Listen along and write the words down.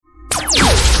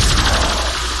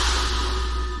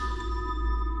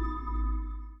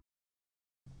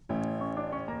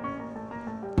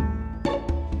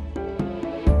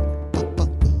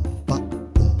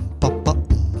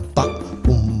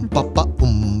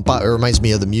It reminds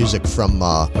me of the music from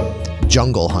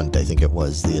Jungle Hunt, I think it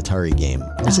was, the Atari game.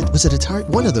 Was it Atari?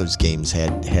 One of those games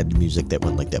had music that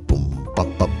went like that. Boom, bop,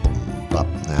 bop, boom, bop.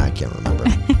 Nah, I can't remember.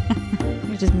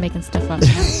 You're just making stuff up.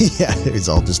 Yeah, it's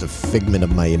all just a figment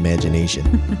of my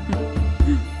imagination.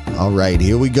 All right,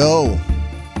 here we go.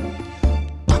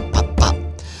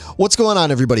 What's going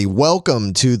on, everybody?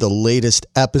 Welcome to the latest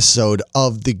episode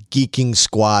of the Geeking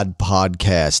Squad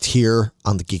podcast here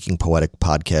on the Geeking Poetic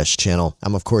podcast channel.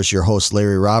 I'm, of course, your host,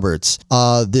 Larry Roberts.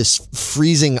 This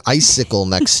freezing icicle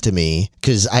next to me,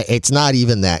 because it's not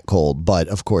even that cold, but,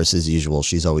 of course, as usual,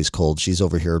 she's always cold. She's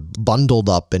over here bundled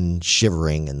up and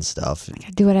shivering and stuff. I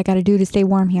gotta do what I gotta do to stay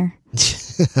warm here.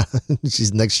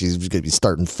 She's going to be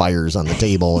starting fires on the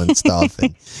table and stuff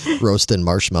and roasting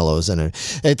marshmallows. And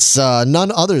it's none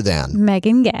other than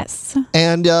Megan Guess.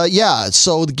 And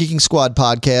so the Geeking Squad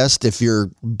podcast, if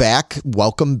you're back,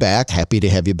 welcome back. Happy to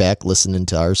have you back listening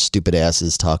to our stupid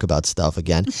asses talk about stuff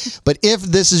again. But if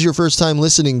this is your first time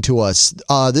listening to us,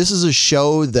 this is a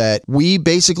show that we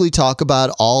basically talk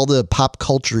about all the pop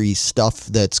culture-y stuff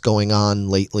that's going on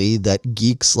lately that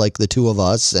geeks like the two of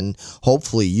us, and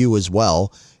hopefully you as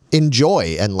well,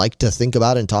 enjoy and like to think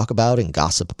about and talk about and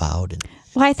gossip about.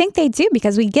 Well, I think they do,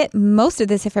 because we get most of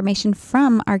this information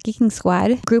from our Geeking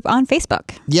Squad group on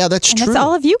Facebook. Yeah, that's true. That's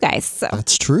all of you guys. So.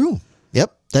 That's true.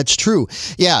 Yep, that's true.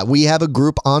 Yeah, we have a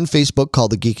group on Facebook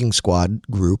called the Geeking Squad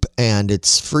group, and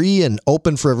it's free and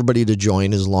open for everybody to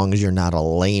join as long as you're not a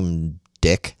lame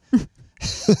dick.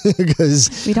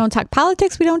 Because we don't talk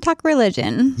politics, we don't talk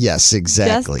religion. Yes,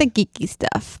 exactly. Just the geeky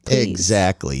stuff, please.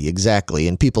 Exactly.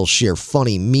 And people share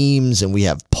funny memes, and we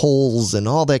have polls and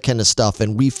all that kind of stuff,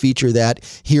 and we feature that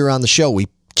here on the show. We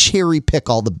cherry pick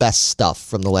all the best stuff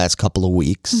from the last couple of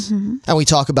weeks, and we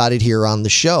talk about it here on the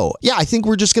show. Yeah, I think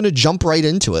we're just going to jump right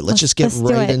into it. Let's just get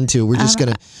right into it. We're just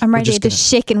going to... I'm ready to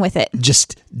shaking with it.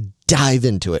 Just dive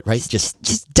into it, right?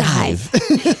 Just dive.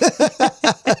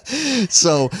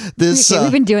 So this...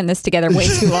 we've been doing this together way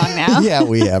too long now. Yeah,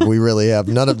 we have. We really have.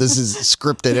 None of this is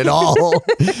scripted at all.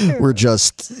 We're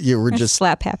just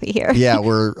slap happy here. Yeah,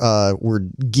 we're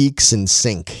geeks in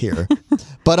sync here.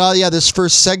 But this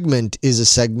first segment is a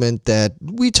segment that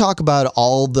we talk about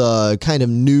all the kind of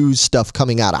news stuff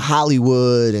coming out of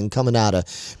Hollywood and coming out of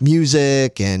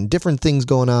music and different things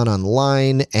going on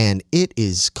online, and it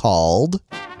is called...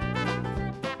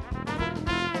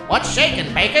 What's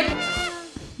shaking, bacon?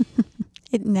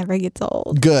 It never gets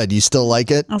old. Good. You still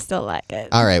like it? I'll still like it.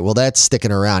 All right. Well, that's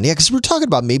sticking around. Yeah, because we're talking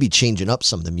about maybe changing up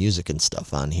some of the music and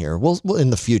stuff on here. We'll in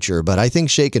the future, but I think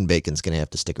Shakin' Bacon's going to have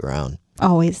to stick around.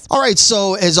 Always. All right.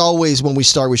 So as always, when we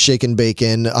start with Shakin'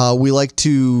 Bacon, we like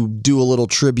to do a little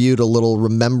tribute, a little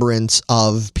remembrance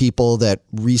of people that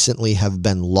recently have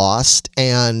been lost.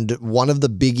 And one of the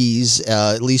biggies,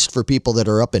 at least for people that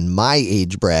are up in my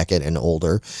age bracket and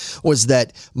older, was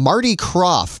that Marty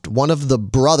Krofft, one of the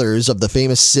brothers of the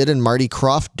famous Sid and Marty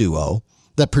Krofft duo,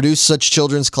 that produced such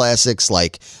children's classics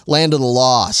like Land of the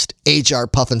Lost, H.R.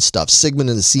 Pufnstuf, Sigmund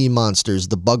and the Sea Monsters,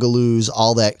 The Bugaloos,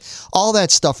 all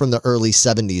that stuff from the early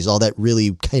 70s, all that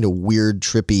really kind of weird,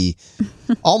 trippy,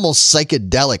 almost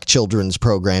psychedelic children's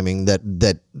programming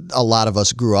that a lot of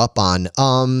us grew up on.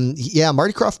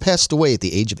 Marty Krofft passed away at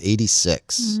the age of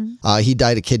 86. He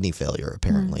died of kidney failure,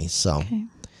 apparently. Okay.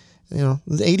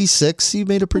 86, he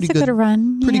made a pretty good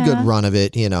run. Good run of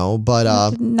it,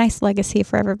 but nice legacy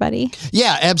for everybody.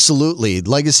 Yeah, absolutely.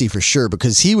 Legacy for sure,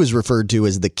 because he was referred to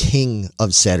as the king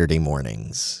of Saturday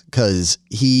mornings because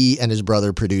he and his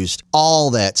brother produced all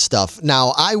that stuff.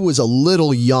 Now, I was a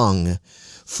little young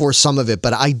for some of it,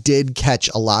 but I did catch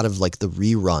a lot of like the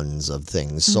reruns of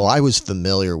things. So I was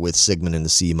familiar with Sigmund and the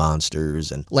Sea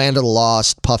Monsters and Land of the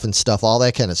Lost, Pufnstuf, all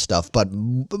that kind of stuff. But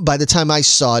by the time I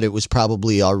saw it, it was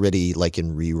probably already like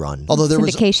in rerun. Although there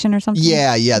was syndication or something.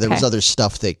 Yeah, there was other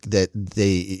stuff that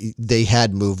they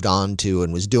had moved on to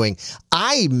and was doing.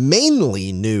 I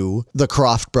mainly knew the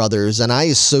Krofft brothers, and I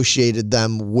associated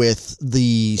them with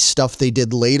the stuff they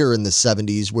did later in the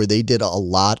 70s, where they did a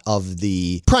lot of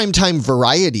the primetime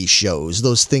variety shows,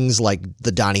 those things like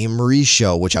the Donnie and Marie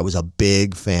show, which I was a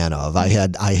big fan of. I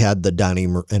had the Donnie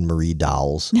and Marie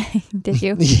dolls. Did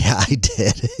you? Yeah, I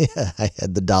did. I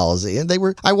had the dolls, and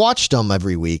I watched them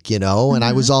every week, and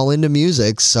I was all into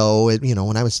music. So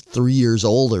when I was 3 years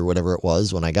old or whatever it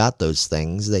was when I got those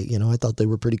things, I thought they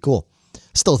were pretty cool.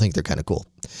 Still think they're kind of cool.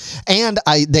 And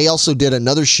they also did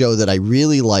another show that I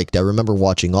really liked. I remember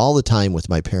watching all the time with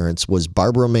my parents, was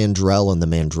Barbara Mandrell and the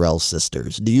Mandrell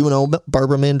Sisters. Do you know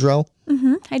Barbara Mandrell?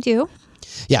 I do.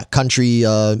 Yeah, country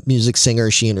music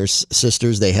singer. She and her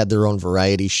sisters, they had their own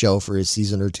variety show for a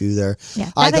season or two there.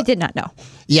 Yeah, that I did not know.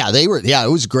 Yeah, they were. Yeah, it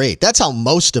was great. That's how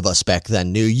most of us back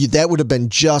then knew. That would have been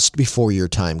just before your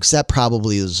time, because that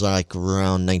probably was like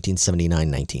around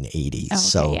 1979, 1980. Oh, okay,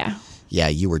 so yeah,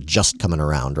 you were just coming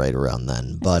around right around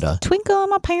then. But twinkle in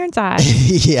my parents' eye.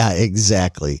 yeah,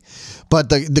 exactly. But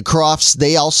the Crofts,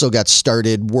 they also got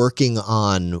started working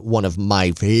on one of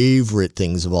my favorite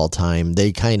things of all time.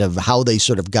 They kind of, how they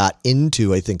sort of got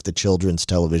into, I think, the children's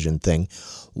television thing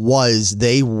was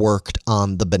they worked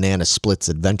on the Banana Splits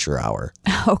Adventure Hour.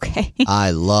 Okay.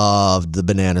 I loved the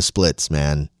Banana Splits,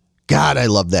 man. God, I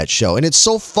love that show. And it's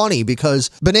so funny because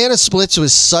Banana Splits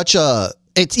was such a...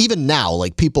 It's even now,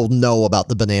 like, people know about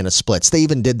the Banana Splits. They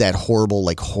even did that horrible,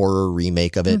 like, horror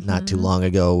remake of it not too long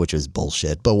ago, which is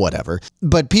bullshit, but whatever.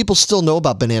 But people still know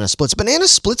about Banana Splits. Banana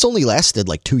Splits only lasted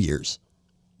like 2 years.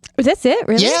 That's it,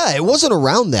 really? Yeah, it wasn't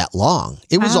around that long.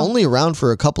 It was only around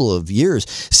for a couple of years.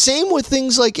 Same with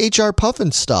things like HR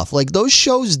Puffin stuff. Like, those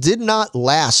shows did not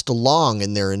last long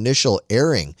in their initial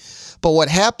airing. But what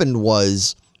happened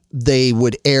was they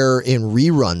would air in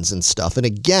reruns and stuff. And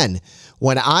again,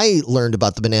 when I learned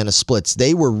about the Banana Splits,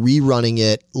 they were rerunning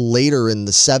it later in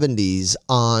the 70s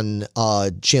on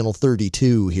Channel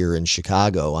 32 here in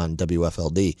Chicago on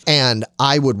WFLD. And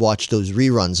I would watch those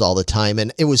reruns all the time.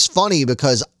 And it was funny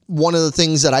because one of the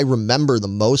things that I remember the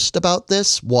most about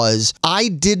this was I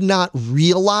did not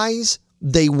realize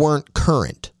they weren't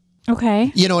current.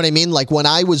 Okay. You know what I mean? Like, when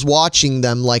I was watching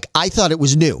them, like, I thought it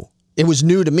was new. It was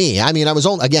new to me. I mean, I was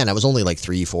only like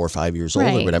 3, 4, 5 years old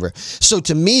or whatever. So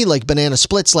to me, like, Banana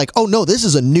Splits, like, oh no, this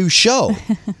is a new show.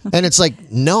 And it's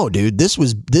like, no, dude,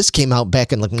 this came out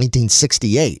back in like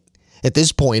 1968. At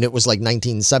this point, it was like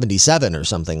 1977 or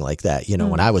something like that, you know,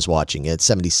 when I was watching it,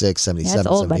 76, 77. That's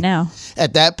old by now.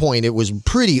 At that point, it was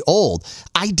pretty old.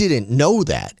 I didn't know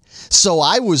that. So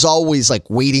I was always like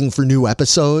waiting for new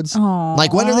episodes. Aww.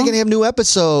 Like, when are they going to have new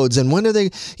episodes? And when are they,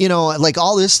 you know, like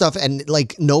all this stuff. And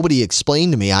like, nobody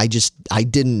explained to me. I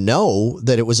didn't know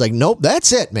that it was like, nope,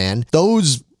 that's it, man.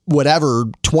 Those whatever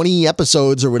 20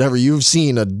 episodes or whatever you've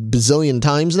seen a bazillion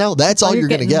times now, that's all you're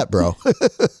going to get, bro.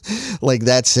 Like,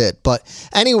 that's it. But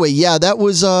anyway, yeah, that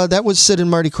was Sid and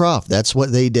Marty Krofft. That's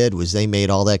what they did, was they made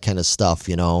all that kind of stuff,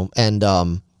 you know, and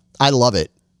I love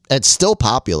it. It's still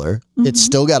popular. It's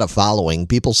still got a following.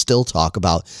 People still talk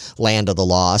about Land of the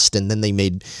Lost, and then they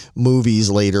made movies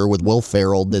later with Will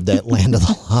Ferrell did that Land of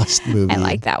the Lost movie. I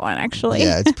like that one, actually.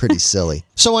 Yeah, it's pretty silly.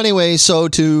 So anyway, so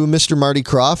to Mr. Marty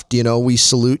Krofft, you know, we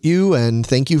salute you and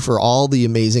thank you for all the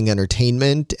amazing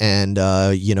entertainment. And,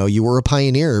 you know, you were a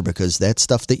pioneer because that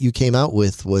stuff that you came out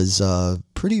with was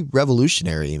pretty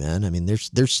revolutionary, man. I mean,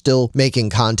 they're still making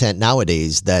content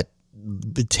nowadays that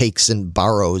takes and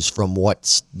borrows from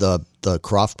what's the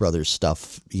Krofft brothers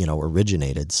stuff, you know,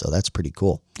 originated. So that's pretty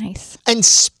cool. Nice. And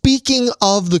speaking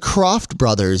of the Krofft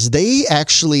brothers, they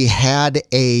actually had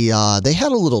a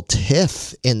little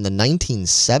tiff in the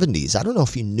 1970s. I don't know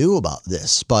if you knew about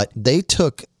this, but they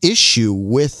took issue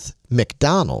with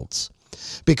McDonald's.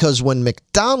 Because when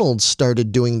McDonald's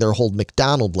started doing their whole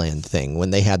McDonaldland thing,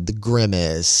 when they had the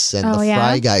Grimace and the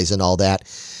Fry Guys and all that,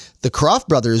 the Krofft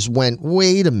brothers went,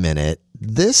 wait a minute,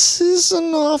 this is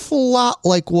an awful lot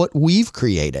like what we've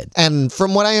created. And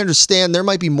from what I understand, there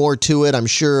might be more to it. I'm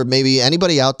sure maybe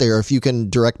anybody out there, if you can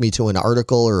direct me to an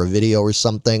article or a video or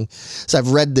something. So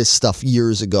I've read this stuff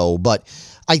years ago, but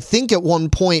I think at one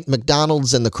point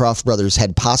McDonald's and the Krofft brothers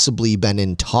had possibly been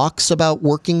in talks about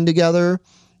working together.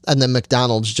 And then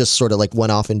McDonald's just sort of like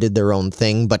went off and did their own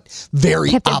thing, but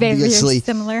very obviously very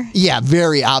similar. Yeah,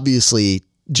 very obviously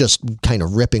just kind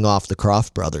of ripping off the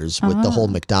Krofft brothers with the whole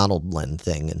McDonaldland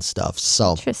thing and stuff.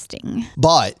 So interesting.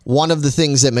 But one of the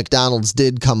things that McDonald's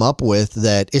did come up with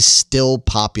that is still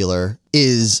popular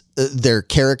is their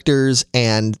characters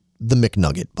and the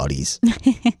McNugget buddies.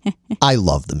 I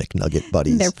love the McNugget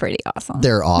buddies. They're pretty awesome.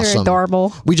 They're awesome. They're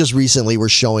adorable. We just recently were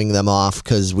showing them off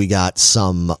because we got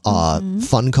some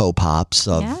Funko Pops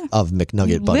of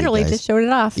McNugget buddies. Literally just showed it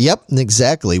off. Yep,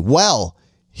 exactly. Well,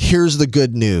 here's the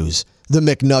good news. The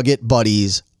McNugget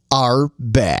buddies are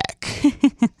back.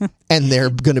 And they're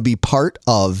going to be part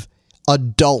of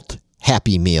adult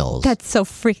Happy Meals. That's so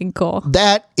freaking cool.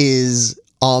 That is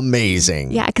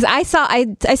amazing. Yeah, because I saw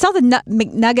the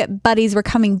McNugget buddies were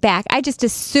coming back. I just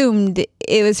assumed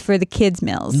it was for the kids'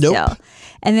 meals. Nope. Still.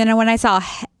 And then when I saw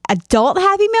adult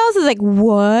Happy Meals, I was like,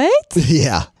 what?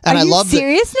 Yeah. And Are you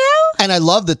serious now? And I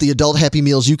love that the adult Happy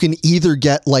Meals, you can either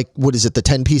get like, what is it, the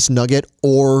 10-piece nugget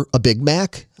or a Big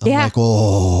Mac. I'm like,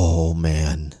 oh,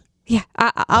 man. Yeah,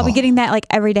 I'll be getting that like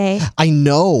every day. I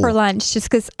know. For lunch, just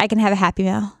because I can have a Happy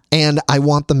Meal. And I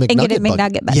want the McNugget, get a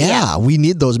McNugget buddy, Yeah, we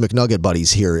need those McNugget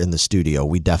buddies here in the studio.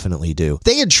 We definitely do.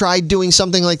 They had tried doing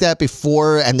something like that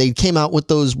before, and they came out with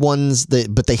those ones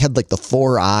but they had like the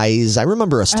 4 eyes. I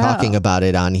remember us talking about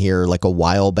it on here like a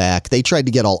while back. They tried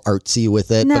to get all artsy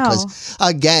with it because,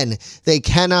 again, they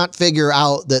cannot figure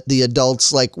out that the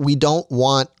adults, like, we don't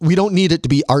need it to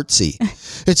be artsy.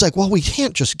 It's like, well, we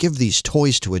can't just give these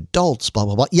toys to adults, blah,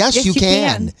 blah, blah. Yes, you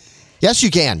can. Yes,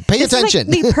 you can. Pay attention.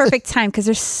 This is like the perfect time because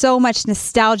there's so much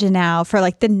nostalgia now for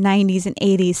like the 90s and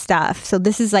 80s stuff. So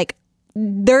this is like,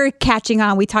 they're catching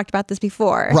on. We talked about this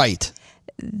before. Right.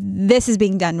 This is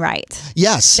being done right.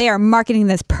 Yes. They are marketing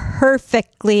this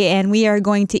perfectly, and we are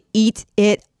going to eat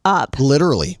it up.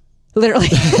 Literally. Literally.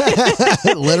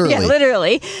 Literally. Yeah,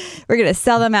 literally. We're going to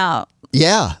sell them out.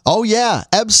 Yeah. Oh, yeah.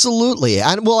 Absolutely.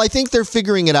 And well, I think they're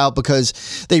figuring it out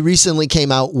because they recently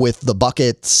came out with the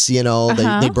buckets. You know,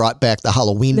 they brought back the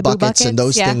Halloween buckets, and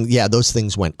those things. Yeah, those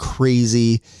things went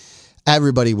crazy.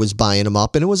 Everybody was buying them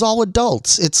up, and it was all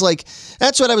adults. It's like,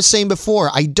 that's what I was saying before.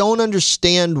 I don't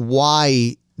understand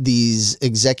why these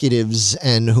executives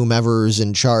and whomever's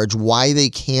in charge, why they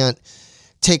can't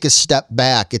take a step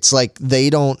back. It's like they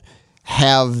don't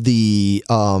have the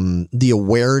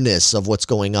awareness of what's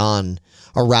going on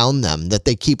around them, that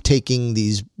they keep taking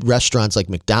these restaurants like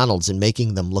McDonald's and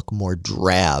making them look more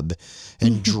drab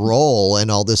and droll and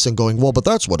all this and going, well, but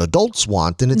that's what adults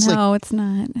want. And it's no, it's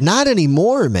not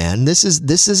anymore, man. This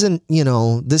isn't the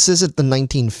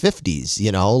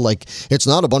 1950s, like it's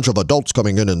not a bunch of adults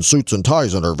coming in suits and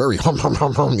ties and are very,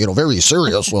 very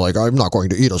serious. Like, I'm not going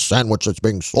to eat a sandwich that's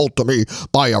being sold to me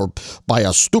by a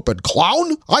stupid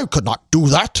clown. I could not do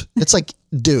that. It's like,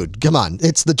 dude, come on.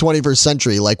 It's the 21st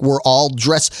century. Like, we're all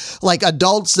dressed like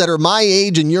adults that are my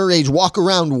age and your age walk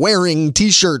around wearing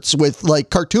T-shirts with like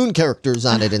cartoon characters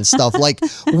on it and stuff. Like,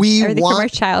 we or want from our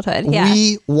childhood. Yeah.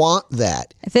 We want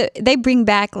that. If they bring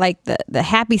back like the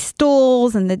happy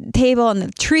stools and the table and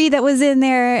the tree that was in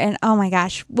there, and oh my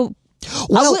gosh, we'll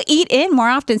eat in more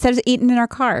often instead of eating in our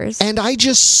cars. And I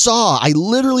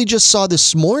literally just saw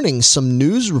this morning some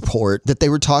news report that they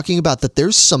were talking about that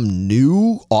there's some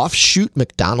new offshoot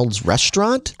McDonald's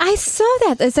restaurant. I saw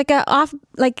that. It's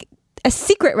like a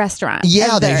secret restaurant.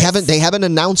 Yeah, they haven't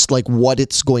announced like what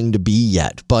it's going to be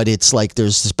yet, but it's like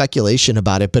there's speculation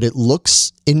about it, but it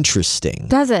looks interesting.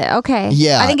 Does it? Okay.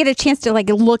 Yeah. I didn't get a chance to like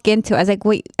look into it. I was like,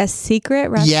 wait, a secret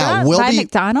restaurant by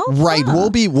McDonald's? Right. Huh.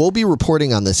 We'll be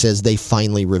reporting on this as they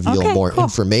finally reveal more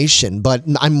information. But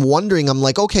I'm wondering, I'm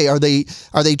like, okay, are they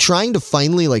trying to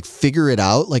finally like figure it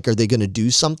out? Like, are they going to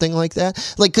do something like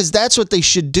that? Like, because that's what they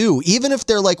should do. Even if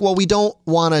they're like, well, we don't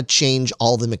want to change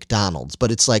all the McDonald's,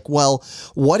 but it's like, well,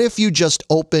 what if you just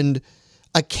opened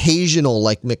occasional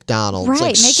like McDonald's, right?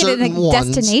 Like make it a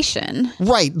destination,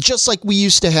 right? Just like we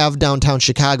used to have downtown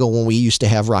Chicago when we used to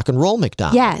have Rock and Roll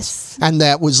McDonald's. Yes, and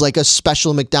that was like a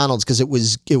special McDonald's because it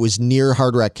was near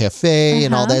Hard Rock Cafe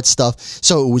and all that stuff.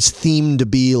 So it was themed to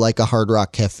be like a Hard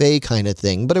Rock Cafe kind of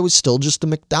thing, but it was still just a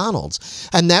McDonald's,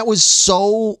 and that was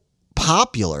so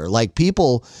popular. Like,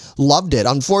 people loved it.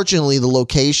 Unfortunately, the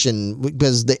location,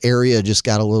 because the area just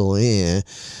got a little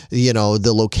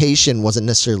the location wasn't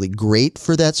necessarily great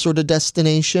for that sort of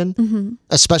destination,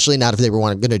 especially not if they were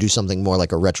going to do something more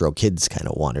like a retro kids kind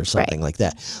of one or something like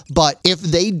that. But if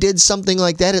they did something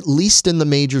like that, at least in the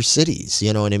major cities,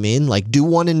 you know what I mean? Like, do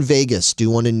one in Vegas, do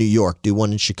one in New York, do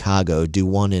one in Chicago, do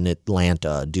one in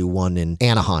Atlanta, do one in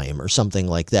Anaheim or something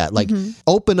like that. Like,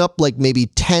 open up like maybe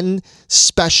 10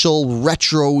 special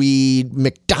retro-y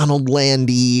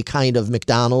McDonald-landy kind of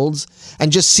McDonald's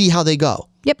and just see how they go.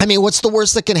 Yep. I mean, what's the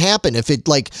worst that can happen if it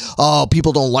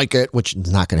people don't like it, which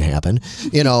is not going to happen,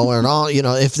 or all,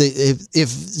 if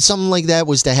something like that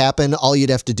was to happen, all you'd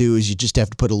have to do is you just have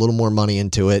to put a little more money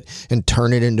into it and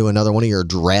turn it into another one of your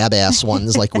drab ass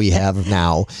ones like we have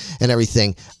now and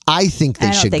everything. I think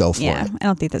they should go for it. I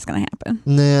don't think that's going to happen.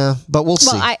 Nah, but we'll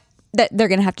see. That they're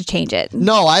going to have to change it.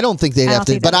 No, I don't think they'd have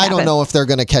to, but I don't know if they're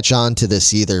going to catch on to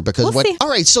this either because we'll see. All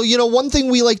right, so one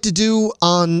thing we like to do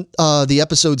on the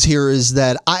episodes here is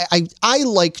that I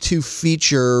like to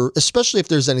feature, especially if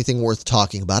there's anything worth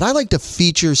talking about, I like to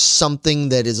feature something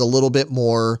that is a little bit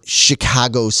more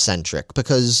Chicago centric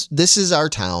because this is our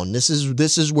town. This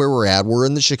is where we're at. We're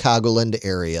in the Chicagoland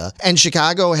area, and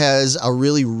Chicago has a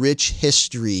really rich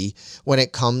history when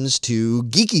it comes to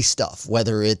geeky stuff,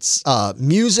 whether it's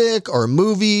music or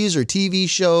movies or TV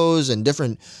shows and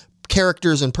different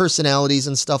characters and personalities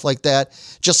and stuff like that.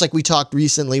 Just like we talked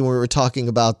recently when we were talking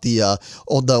about the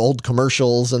old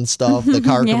commercials and stuff, the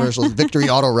car commercials, Victory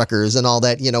Auto Wreckers and all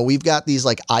that. We've got these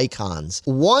like icons.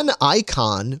 One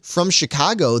icon from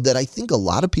Chicago that I think a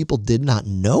lot of people did not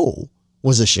know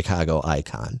was a Chicago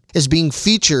icon, is being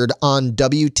featured on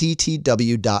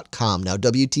WTTW.com. Now,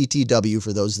 WTTW,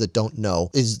 for those that don't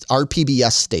know, is our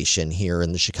PBS station here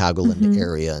in the Chicagoland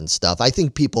area and stuff. I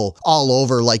think people all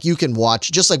over, like you can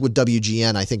watch, just like with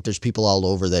WGN, I think there's people all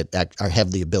over that have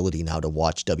the ability now to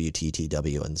watch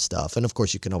WTTW and stuff. And of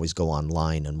course, you can always go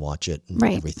online and watch it and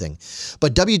everything.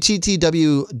 But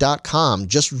WTTW.com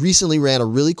just recently ran a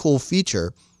really cool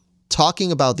feature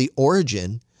talking about the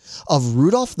origin of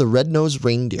Rudolph the Red-Nosed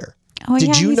Reindeer. Oh,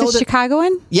 Did you he's know a that?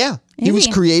 Chicagoan? Yeah, he was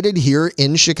created here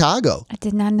in Chicago. I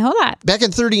did not know that. Back in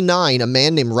 1939, a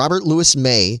man named Robert Louis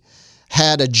May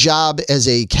had a job as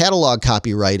a catalog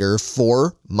copywriter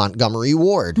for Montgomery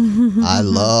Ward. I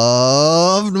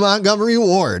loved Montgomery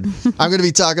Ward. I'm going to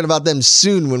be talking about them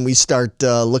soon when we start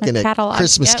looking at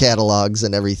Christmas catalogs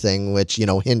and everything, which,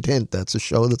 hint, hint, that's a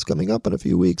show that's coming up in a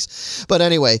few weeks. But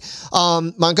anyway,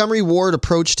 Montgomery Ward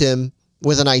approached him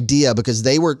with an idea because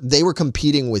they were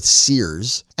competing with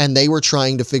Sears, and they were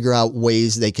trying to figure out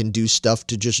ways they can do stuff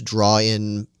to just draw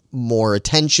in more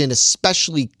attention,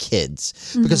 especially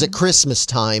kids. Because at Christmas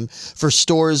time, for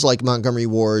stores like Montgomery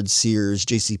Ward, Sears,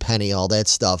 JCPenney, all that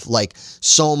stuff, like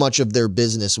so much of their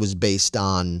business was based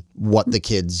on what the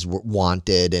kids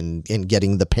wanted and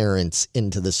getting the parents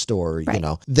into the store,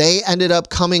 They ended up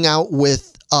coming out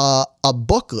with a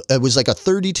book. It was like a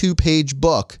 32-page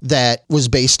book that was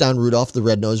based on Rudolph the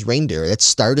Red-Nosed Reindeer. It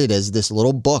started as this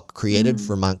little book created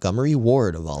for Montgomery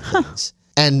Ward, of all things.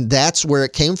 And that's where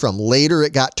it came from. Later,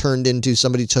 it got turned into,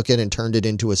 somebody took it and turned it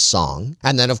into a song.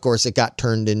 And then, of course, it got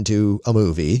turned into a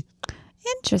movie.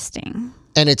 Interesting.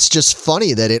 And it's just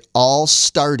funny that it all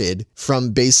started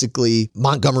from basically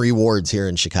Montgomery Ward's here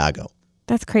in Chicago.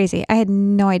 That's crazy. I had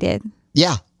no idea.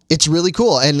 Yeah. It's really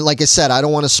cool. And like I said, I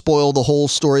don't want to spoil the whole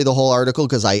story, the whole article,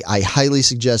 because I highly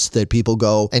suggest that people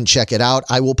go and check it out.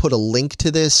 I will put a link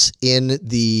to this in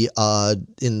the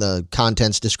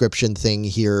contents description thing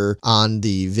here on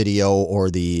the video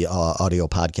or the audio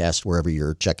podcast, wherever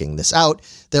you're checking this out.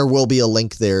 There will be a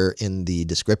link there in the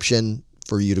description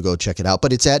for you to go check it out,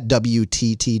 but it's at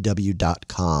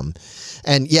WTTW.com.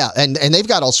 And yeah, and they've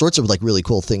got all sorts of like really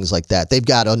cool things like that. They've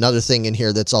got another thing in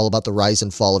here that's all about the rise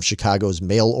and fall of Chicago's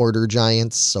mail order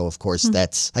giants. So of course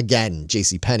that's, again,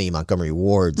 JCPenney, Montgomery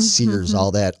Ward, Sears,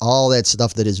 all that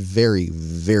stuff that is very,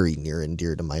 very near and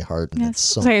dear to my heart. And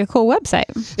it's like a cool website.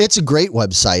 It's a great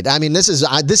website. I mean, this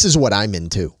is what I'm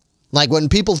into. Like when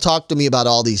people talk to me about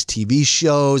all these TV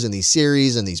shows and these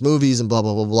series and these movies and blah,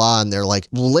 blah, blah, blah. And they're like,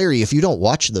 well, Larry, if you don't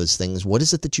watch those things, what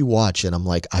is it that you watch? And I'm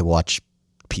like, I watch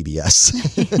PBS.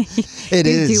 You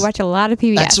do watch a lot of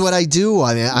PBS. That's what I do.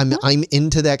 I mean, I'm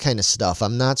into that kind of stuff.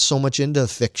 I'm not so much into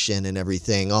fiction and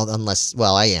everything, unless,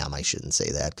 well, I am. I shouldn't say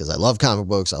that because I love comic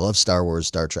books. I love Star Wars,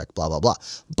 Star Trek, blah, blah, blah.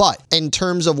 But in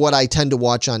terms of what I tend to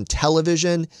watch on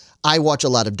television, I watch a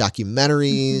lot of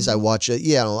documentaries. I watch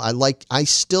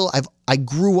I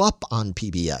grew up on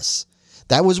PBS.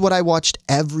 That was what I watched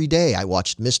every day. I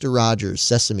watched Mr. Rogers,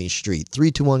 Sesame Street,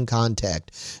 3-2-1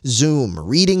 Contact, Zoom,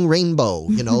 Reading Rainbow.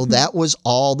 That was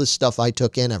all the stuff I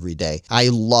took in every day. I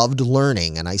loved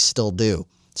learning, and I still do.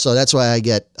 So that's why I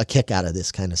get a kick out of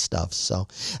this kind of stuff. So,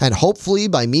 and hopefully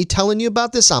by me telling you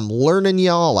about this, I'm learning you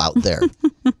all out there.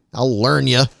 I'll learn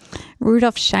you.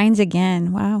 Rudolph shines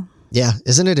again. Wow. Yeah.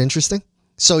 Isn't it interesting?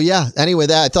 So yeah, anyway,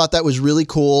 I thought that was really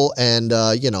cool. And,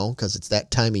 because it's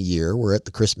that time of year, we're at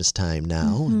the Christmas time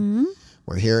now.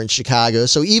 We're here in Chicago.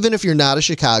 So even if you're not a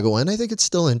Chicagoan, I think it's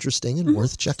still interesting and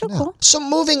worth checking out. Cool. So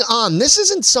moving on, this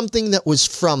isn't something that was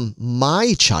from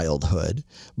my childhood,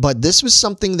 but this was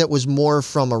something that was more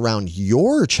from around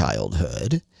your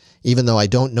childhood, even though I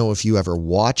don't know if you ever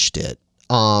watched it.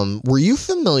 Were you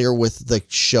familiar with the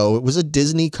show? It was a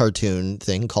Disney cartoon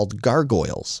thing called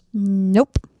Gargoyles.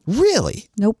 Nope. Really?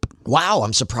 Nope. Wow,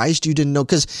 I'm surprised you didn't know,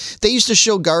 because they used to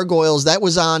show Gargoyles. That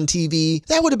was on TV.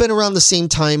 That would have been around the same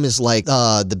time as like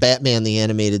the Batman the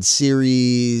Animated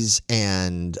Series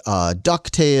and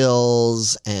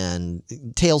DuckTales and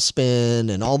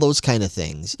Tailspin and all those kind of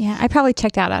things. Yeah, I probably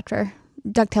checked out after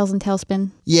DuckTales and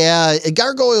Tailspin. Yeah,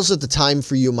 Gargoyles at the time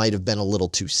for you might have been a little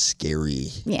too scary.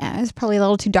 Yeah, it was probably a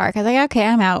little too dark. I was like, okay,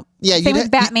 I'm out. Yeah, same with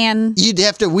Batman.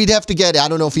 We'd have to get, I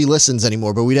don't know if he listens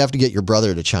anymore, but we'd have to get your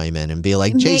brother to chime in and be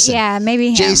like, Jason. Yeah, maybe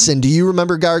him. Jason, do you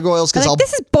remember Gargoyles? Because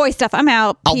this is boy stuff. I'm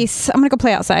out. Peace. I'm going to go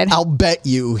play outside. I'll bet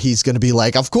you he's going to be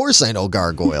like, of course I know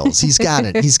Gargoyles. He's got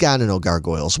it. He's got to know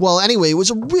Gargoyles. Well, anyway, it was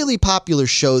a really popular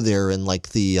show there in like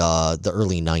the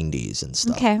early 90s and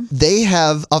stuff. Okay. They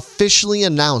have officially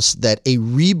announced that a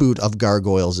reboot of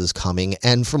Gargoyles is coming.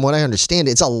 And from what I understand,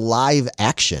 it's a live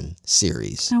action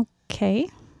series. Okay.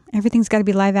 Everything's got to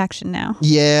be live action now.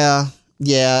 Yeah.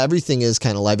 Yeah, everything is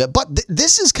kind of live. But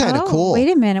this is kind of cool. Wait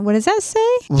a minute. What does that say?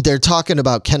 They're talking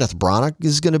about Kenneth Branagh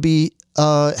is going to be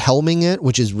helming it,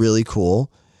 which is really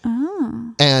cool.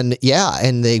 Oh. And yeah,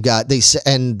 and the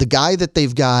guy that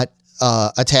they've got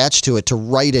attached to it to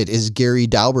write it is Gary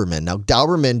Dauberman. Now,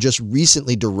 Dauberman just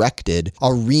recently directed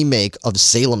a remake of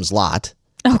Salem's Lot.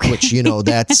 Okay. Which,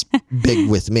 that's big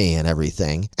with me and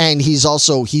everything. And he's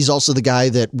also the guy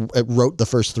that wrote the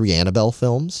first 3 Annabelle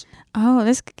films. Oh,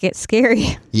 this could get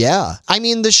scary. Yeah. I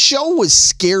mean, the show was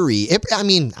scary.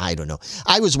 I don't know.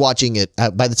 I was watching it.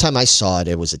 By the time I saw it,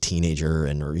 it was a teenager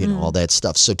and all that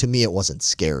stuff. So to me, it wasn't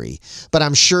scary. But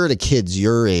I'm sure to kids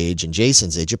your age and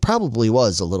Jason's age, it probably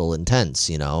was a little intense,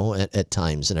 at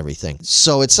times and everything.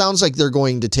 So it sounds like they're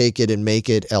going to take it and make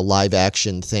it a live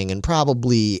action thing and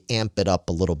probably amp it up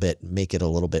a little bit, make it a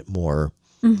little bit more.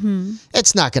 Mm-hmm.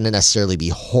 It's not going to necessarily be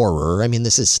horror. I mean,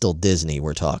 this is still Disney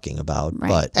we're talking about. Right.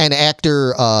 But an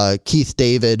actor, Keith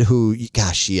David, who,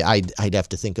 gosh, I'd have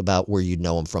to think about where you'd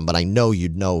know him from, but I know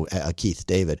you'd know Keith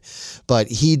David. But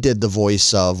he did the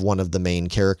voice of one of the main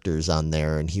characters on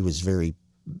there, and he was very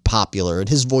popular, and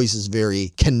his voice is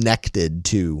very connected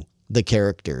to the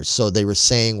characters. So they were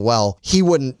saying, well, he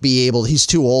wouldn't be able, he's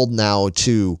too old now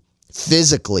to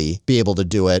physically be able to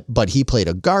do it, but he played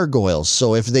a gargoyle.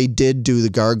 So if they did do the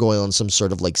gargoyle in some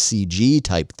sort of like CG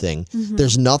type thing,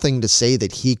 there's nothing to say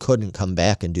that he couldn't come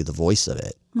back and do the voice of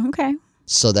it. Okay.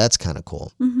 So that's kind of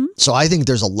cool. Mm-hmm. So I think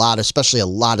there's especially a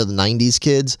lot of the 90s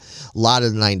kids, are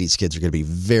going to be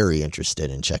very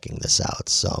interested in checking this out.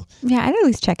 So yeah, I'd at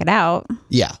least check it out.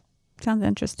 Yeah. Sounds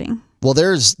interesting. Well,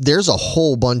 there's a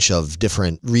whole bunch of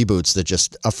different reboots that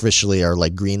just officially are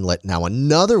like greenlit now.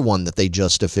 Another one that they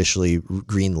just officially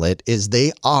greenlit is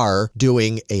they are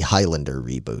doing a Highlander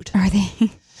reboot. Are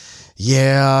they?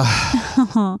 Yeah.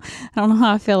 I don't know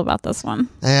how I feel about this one.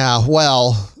 Yeah,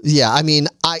 well, yeah, I mean,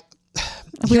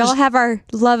 we all have our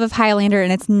love of Highlander,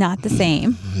 and it's not the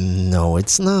same. No,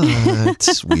 it's not.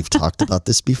 We've talked about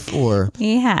this before.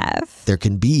 We have. There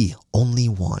can be only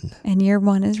one. And your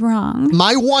one is wrong.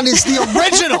 My one is the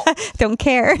original. Don't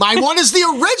care. My one is the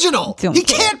original. He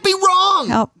can't be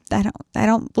wrong. Oh, I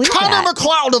don't believe Connor that.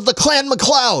 MacLeod of the Clan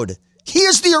MacLeod. He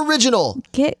is the original.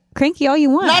 Get cranky all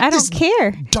you want. Not I don't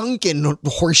care. Duncan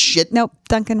horseshit. Nope,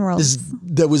 Duncan rules.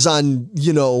 That was on,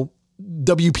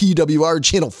 WPWR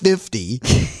Channel 50.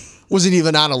 Wasn't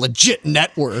even on a legit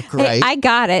network, right? Hey, I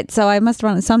got it, so I must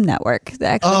run on some network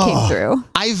that actually came through.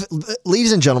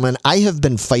 Ladies and gentlemen, I have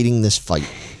been fighting this fight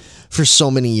for so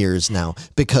many years now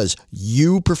because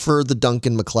you prefer the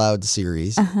Duncan MacLeod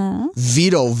series.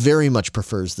 Vito very much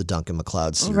prefers the Duncan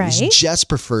MacLeod series. Right. Jess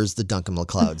prefers the Duncan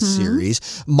MacLeod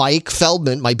series. Mike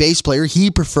Feldman, my bass player, he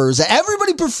prefers it.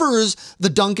 Everybody prefers the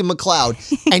Duncan MacLeod,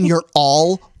 and you're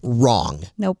all wrong.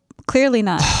 Nope, clearly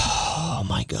not. Oh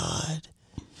my God.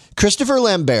 Christopher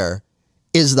Lambert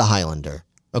is the Highlander.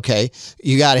 Okay,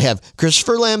 you got to have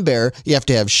Christopher Lambert. You have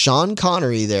to have Sean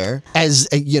Connery there as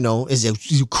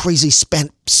a crazy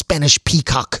Spanish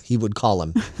peacock, he would call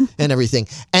him, and everything.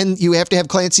 And you have to have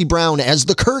Clancy Brown as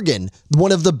the Kurgan,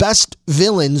 one of the best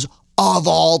villains of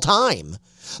all time.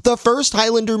 The first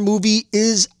Highlander movie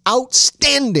is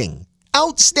outstanding.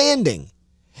 Outstanding.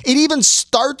 It even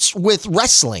starts with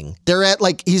wrestling.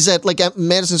 He's at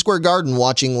Madison Square Garden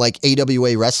watching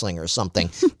AWA wrestling or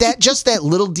something. That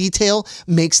little detail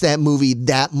makes that movie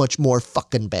that much more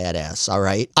fucking badass. All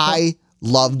right. I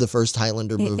love the first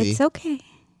Highlander movie. It's okay.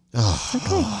 It's okay.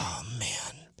 Oh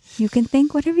man. You can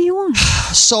think whatever you want.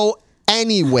 So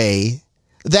anyway,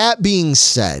 that being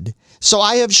said, so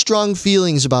I have strong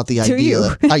feelings about the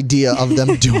idea of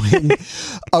them doing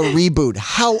a reboot.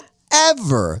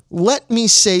 However, let me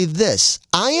say this.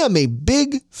 I am a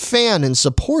big fan and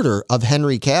supporter of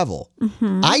Henry Cavill.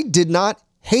 I did not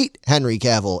hate Henry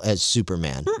Cavill as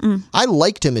Superman. I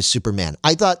liked him as Superman.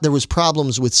 I thought there was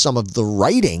problems with some of the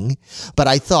writing, but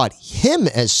I thought him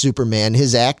as Superman,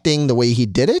 his acting, the way he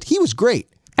did it, he was great.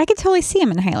 I could totally see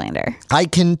him in Highlander. I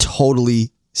can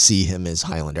totally see him as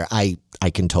Highlander. I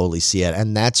can totally see it.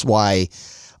 And that's why,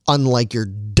 unlike your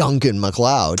Duncan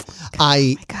MacLeod,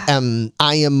 I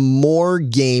am more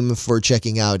game for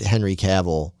checking out Henry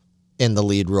Cavill in the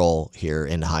lead role here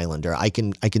in Highlander. I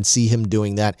can see him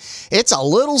doing that. It's a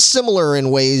little similar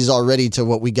in ways already to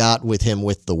what we got with him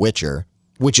with The Witcher,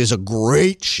 which is a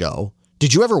great show.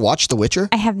 Did you ever watch The Witcher?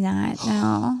 I have not,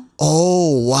 no.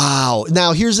 Oh, wow.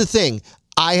 Now, here's the thing.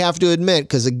 I have to admit,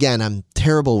 because again, I'm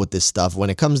terrible with this stuff. When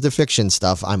it comes to fiction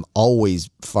stuff, I'm always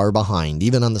far behind,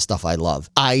 even on the stuff I love.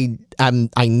 I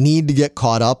need to get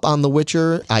caught up on The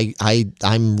Witcher.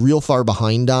 I'm real far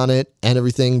behind on it and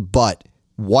everything. But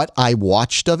what I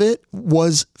watched of it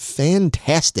was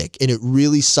fantastic, and it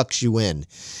really sucks you in.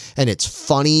 And it's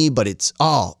funny, but it's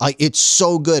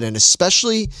so good. And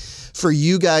especially for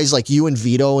you guys like you and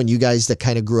Vito and you guys that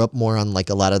kind of grew up more on like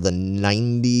a lot of the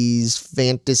 90s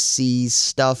fantasy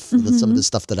stuff, some of the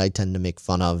stuff that I tend to make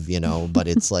fun of, but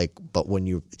it's like, but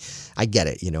I get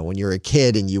it, when you're a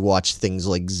kid and you watch things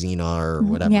like Xena or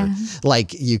whatever,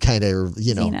 like you kind of,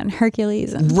 Xena and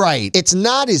Hercules. Right. It's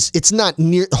not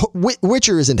near,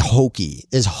 Witcher isn't hokey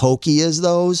as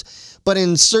those. But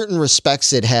in certain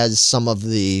respects, it has some of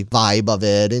the vibe of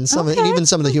it and even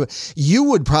some of the humor. You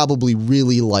would probably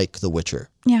really like The Witcher.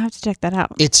 Yeah, I have to check that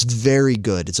out. It's very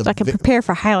good. So I can prepare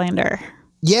for Highlander.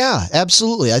 Yeah,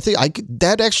 absolutely. I think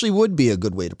that actually would be a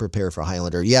good way to prepare for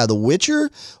Highlander. Yeah, The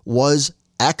Witcher was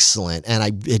excellent.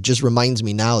 And it just reminds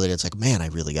me now that it's like, man, I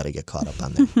really got to get caught up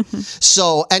on that.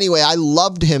 So anyway, I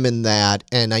loved him in that.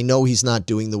 And I know he's not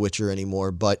doing The Witcher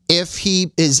anymore, but if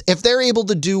they're able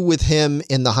to do with him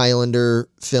in the Highlander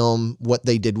film what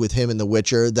they did with him in The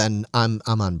Witcher, then I'm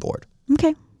on board.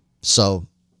 Okay. So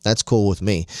that's cool with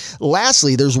me.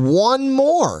 Lastly, there's one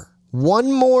more.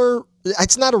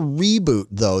 It's not a reboot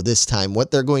though this time. What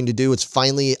they're going to do is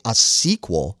finally a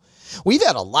sequel. We've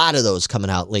had a lot of those coming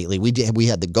out lately. We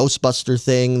had the Ghostbuster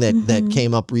thing that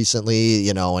came up recently,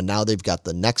 and now they've got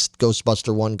the next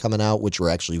Ghostbuster one coming out, which were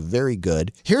actually very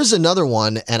good. Here's another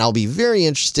one, and I'll be very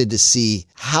interested to see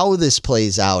how this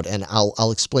plays out, and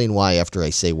I'll explain why after I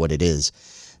say what it is.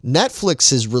 Netflix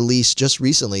has released just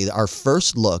recently our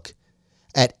first look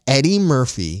at Eddie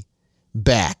Murphy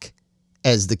back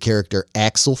as the character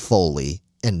Axel Foley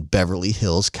in Beverly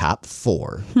Hills Cop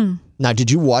 4. Now,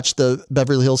 did you watch the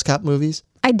Beverly Hills Cop movies?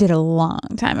 I did a long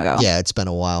time ago. Yeah, it's been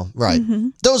a while. Right.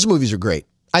 Those movies are great.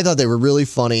 I thought they were really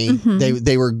funny.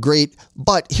 They were great.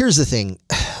 But here's the thing.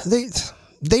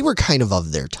 They were kind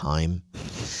of their time.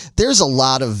 There's a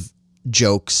lot of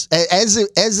jokes, as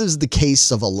is the case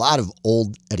of a lot of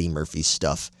old Eddie Murphy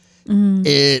stuff.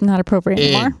 It's not appropriate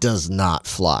anymore. It does not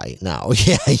fly now.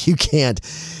 Yeah, you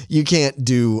can't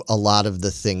do a lot of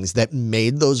the things that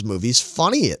made those movies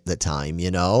funny at the time,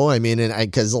 I mean, and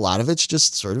because a lot of it's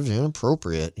just sort of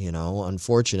inappropriate,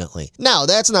 unfortunately. Now,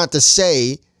 that's not to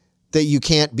say that you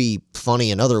can't be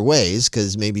funny in other ways,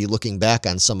 because maybe looking back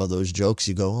on some of those jokes,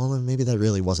 you go, well, maybe that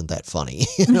really wasn't that funny.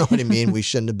 You know what I mean? We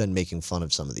shouldn't have been making fun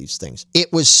of some of these things.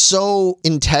 It was so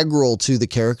integral to the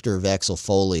character of Axel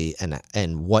Foley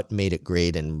and what made it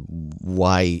great and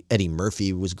why Eddie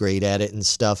Murphy was great at it and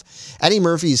stuff. Eddie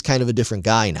Murphy is kind of a different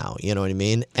guy now, you know what I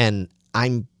mean? And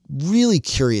I'm really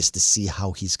curious to see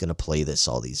how he's going to play this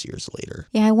all these years later.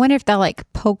 Yeah, I wonder if they'll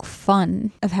poke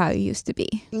fun of how he used to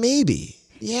be. Maybe.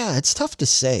 Yeah, it's tough to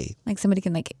say. Like somebody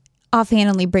can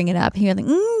offhandedly bring it up. And you're like,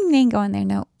 they ain't going there,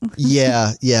 no.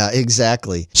 Yeah,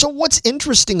 exactly. So what's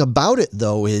interesting about it,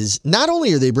 though, is not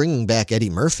only are they bringing back Eddie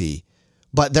Murphy,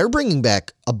 but they're bringing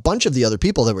back a bunch of the other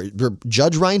people that were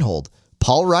Judge Reinhold,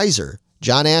 Paul Reiser,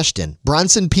 John Ashton,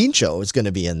 Bronson Pinchot is going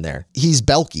to be in there. He's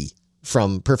Belky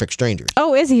from Perfect Strangers.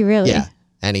 Oh, is he really? Yeah.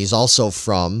 And he's also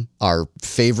from our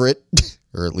favorite...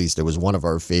 or at least it was one of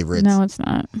our favorites. No, it's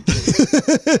not.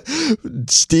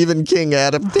 Stephen King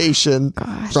adaptation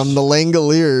from The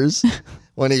Langoliers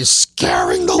when he's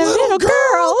scaring the little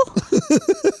girl.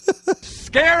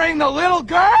 Scaring the little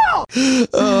girl!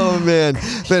 Oh, man.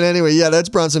 But anyway, yeah, that's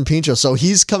Bronson Pinchot. So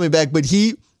he's coming back, but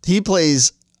he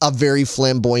plays a very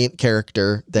flamboyant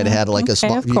character that had a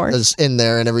small in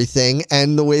there and everything.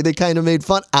 And the way they kind of made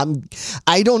fun,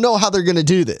 I don't know how they're going to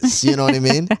do this. You know what I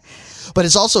mean? But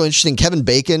it's also interesting. Kevin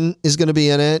Bacon is going to be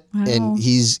in it, and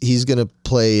he's going to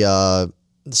play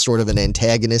sort of an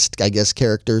antagonist, I guess,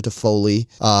 character to Foley.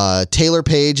 Taylor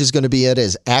Page is going to be it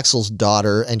as Axel's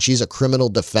daughter, and she's a criminal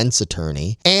defense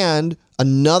attorney. And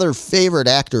another favorite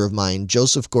actor of mine,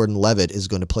 Joseph Gordon-Levitt, is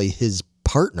going to play his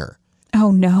partner. Oh,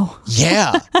 no.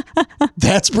 Yeah.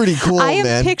 That's pretty cool, man. I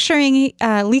am picturing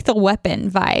Lethal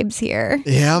Weapon vibes here.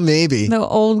 Yeah, maybe. The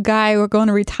old guy we're going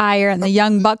to retire and the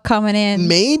young buck coming in.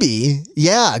 Maybe.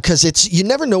 Yeah, because you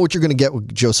never know what you're going to get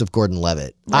with Joseph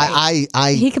Gordon-Levitt. Right.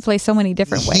 He could play so many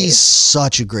different ways. He's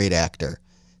such a great actor.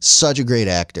 He's going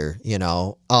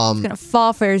to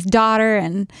fall for his daughter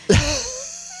and...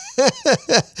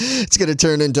 It's going to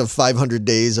turn into 500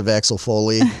 days of Axel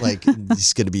Foley.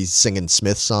 He's going to be singing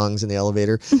Smith songs in the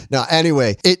elevator. Now,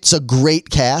 anyway, it's a great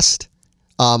cast.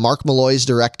 Mark Malloy's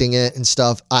directing it and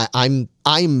stuff. I'm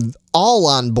all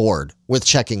on board with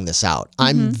checking this out.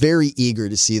 I'm very eager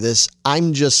to see this.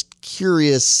 I'm just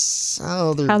curious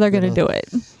how they're going to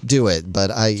do it.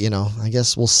 But I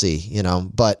guess we'll see,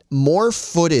 but more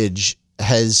footage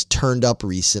has turned up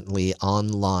recently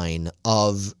online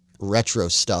of retro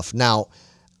stuff. Now,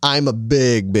 I'm a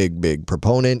big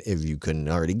proponent, if you couldn't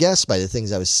already guess by the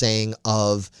things I was saying,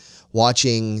 of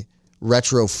watching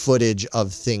retro footage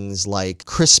of things like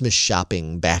Christmas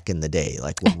shopping back in the day,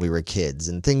 like when we were kids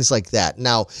and things like that.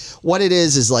 Now, what it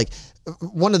is like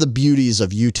one of the beauties of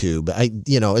YouTube,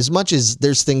 as much as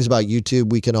there's things about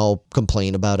YouTube we can all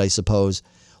complain about, I suppose,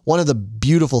 one of the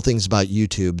beautiful things about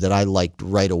YouTube that I liked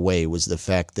right away was the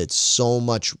fact that so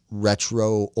much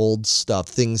retro old stuff,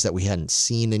 things that we hadn't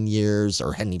seen in years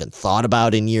or hadn't even thought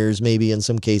about in years, maybe in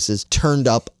some cases, turned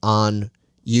up on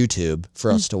YouTube for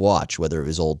us to watch, whether it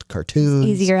was old cartoons,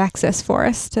 easier access for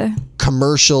us to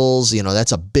commercials.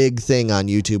 That's a big thing on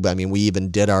YouTube. I mean, we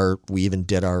even did our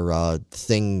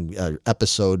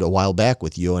episode a while back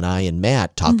with you and I and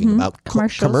Matt talking about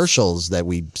commercials that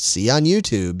we see on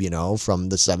YouTube, from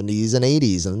the 70s and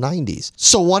 80s and 90s.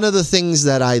 So one of the things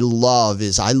that I love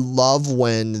is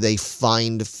when they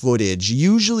find footage.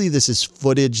 Usually this is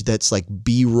footage that's like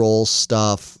B-roll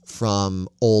stuff from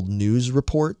old news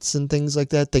reports and things like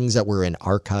that, things that were in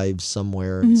archives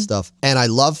somewhere and stuff. And I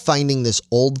love finding this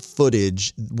old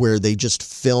footage where they just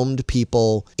filmed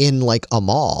people in like a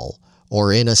mall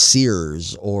or in a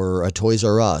Sears or a Toys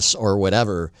R Us or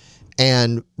whatever.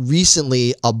 And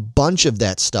recently, a bunch of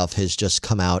that stuff has just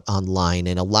come out online,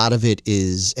 and a lot of it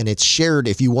is, and it's shared,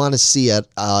 if you want to see it,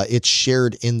 it's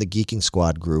shared in the Geeking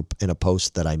Squad group in a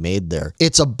post that I made there.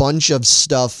 It's a bunch of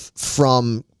stuff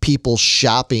from people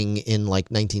shopping in like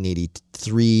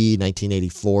 1983,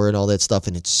 1984 and all that stuff,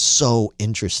 and it's so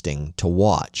interesting to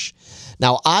watch.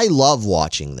 Now, I love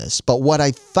watching this, but what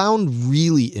I found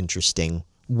really interesting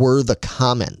were the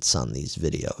comments on these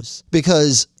videos,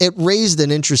 because it raised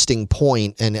an interesting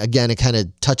point. And again, it kind of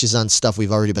touches on stuff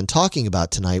we've already been talking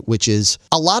about tonight, which is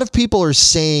a lot of people are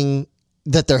saying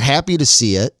that they're happy to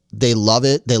see it. They love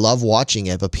it. They love watching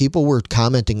it. But people were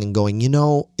commenting and going,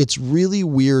 it's really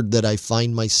weird that I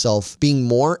find myself being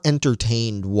more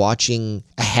entertained watching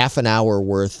a half an hour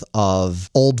worth of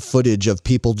old footage of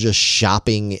people just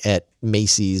shopping at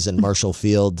Macy's and Marshall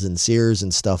Fields and Sears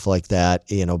and stuff like that,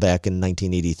 back in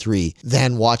 1983,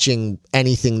 than watching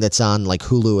anything that's on like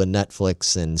Hulu and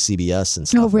Netflix and CBS and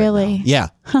stuff. Oh, really? Right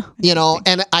now. Yeah.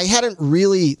 And I hadn't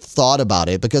really thought about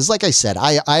it because, like I said,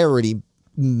 I already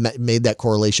made that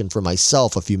correlation for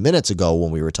myself a few minutes ago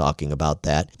when we were talking about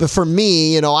that. But for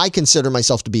me, I consider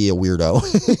myself to be a weirdo.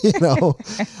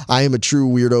 I am a true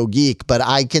weirdo geek, but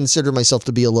I consider myself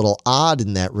to be a little odd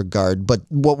in that regard. But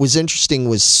what was interesting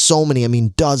was so many,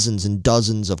 dozens and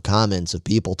dozens of comments of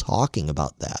people talking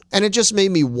about that. And it just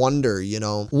made me wonder,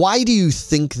 why do you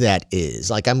think that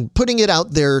is? Like, I'm putting it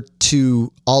out there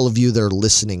to all of you that are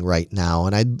listening right now,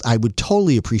 and I would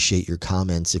totally appreciate your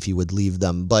comments if you would leave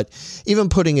them. But even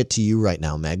putting it to you right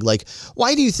now, Meg, like,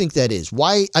 why do you think that is?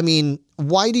 Why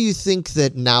do you think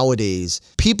that nowadays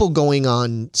people going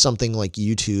on something like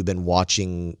YouTube and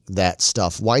watching that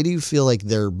stuff, why do you feel like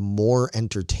they're more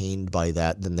entertained by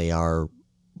that than they are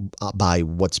by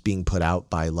what's being put out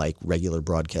by like regular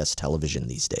broadcast television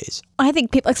these days? I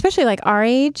think people, especially like our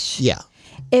age,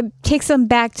 it takes them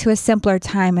back to a simpler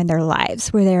time in their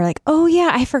lives where they're like, oh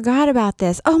yeah, I forgot about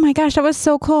this. Oh my gosh, that was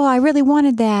so cool. I really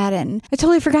wanted that. And I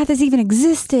totally forgot this even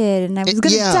existed. And I was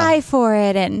going to die for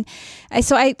it. And I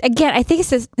think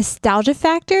it's a nostalgia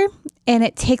factor, and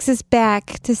it takes us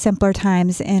back to simpler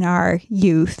times in our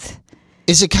youth.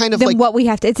 Is it kind of than like what we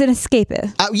have to? It's an escape.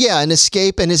 An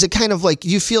escape. And is it kind of like,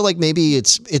 you feel like maybe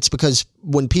it's because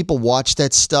when people watch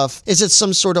that stuff, is it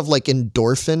some sort of like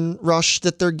endorphin rush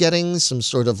that they're getting? Some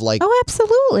sort of like, oh,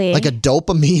 absolutely, like a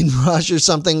dopamine rush or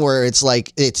something, where it's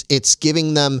like it's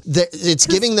giving them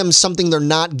something they're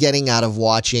not getting out of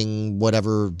watching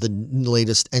whatever the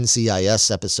latest NCIS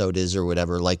episode is or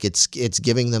whatever. Like it's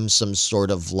giving them some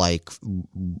sort of like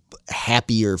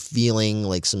happier feeling,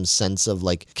 like some sense of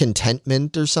like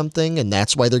contentment or something, and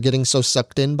that's why they're getting so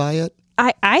sucked in by it.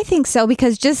 I think so,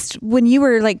 because just when you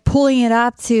were like pulling it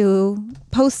up to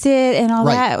post it and all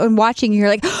that and watching, you're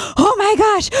like, oh my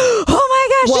gosh.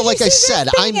 Well, like I said,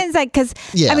 it's like, because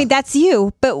that's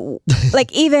you. But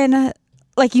like, even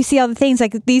like you see all the things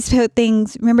like these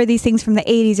things, remember these things from the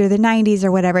 80s or the 90s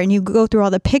or whatever, and you go through all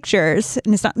the pictures,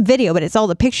 and it's not video, but it's all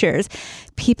the pictures.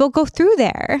 People go through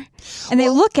there and they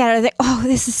look at it and they're like, oh,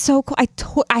 this is so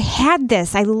cool. I had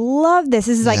this. I love this.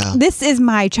 This is like, this is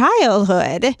my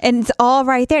childhood, and it's all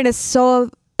right there. And it's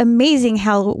so amazing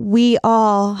how we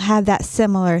all have that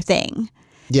similar thing.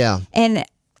 Yeah. And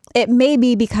it may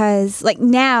be because like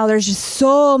now there's just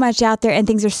so much out there and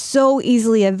things are so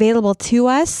easily available to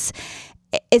us.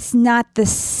 it's not the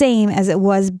same as it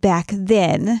was back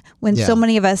then when so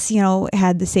many of us,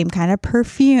 had the same kind of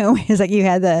perfume. It's like you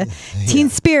had the Teen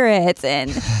Spirits and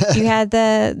you had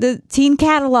the Teen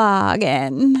Catalog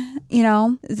and,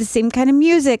 the same kind of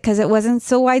music because it wasn't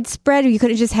so widespread. You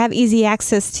couldn't just have easy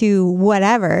access to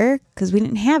whatever because we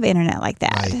didn't have internet like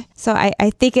that. Right. So I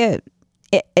think it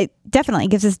definitely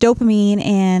gives us dopamine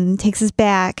and takes us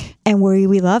back, and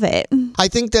we love it. I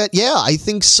think that, I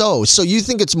think so. So you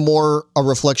think it's more a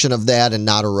reflection of that and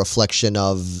not a reflection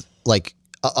of like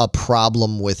a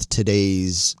problem with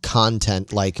today's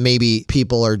content? Like maybe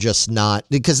people are just not,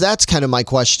 because that's kind of my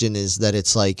question, is that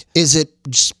it's like, is it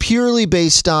just purely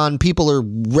based on people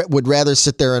would rather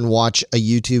sit there and watch a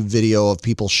YouTube video of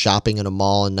people shopping in a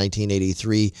mall in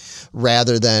 1983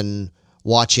 rather than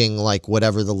watching like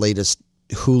whatever the latest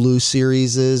Hulu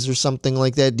series is or something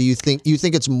like that? Do you think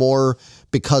it's more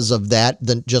because of that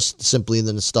than just simply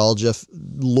the nostalgia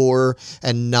lure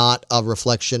and not a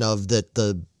reflection of that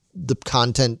the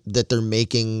content that they're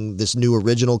making, this new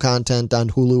original content on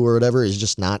Hulu or whatever, is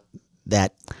just not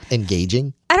that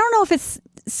engaging? I don't know if it's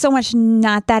so much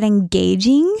not that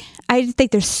engaging. I just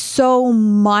think there's so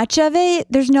much of it,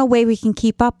 there's no way we can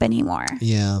keep up anymore.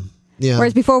 Yeah.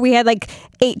 Whereas before we had like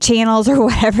 8 channels or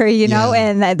whatever,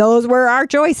 and those were our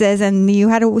choices, and you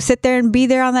had to sit there and be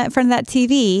there on that front of that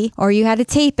TV, or you had to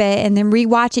tape it and then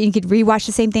rewatch it. You could rewatch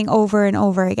the same thing over and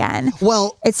over again.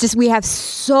 Well, it's just we have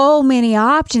so many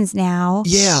options now.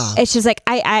 Yeah, it's just like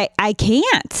I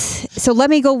can't. So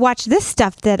let me go watch this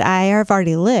stuff that I have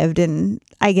already lived, and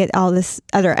I get all this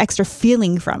other extra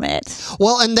feeling from it.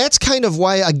 Well, and that's kind of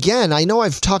why, again, I know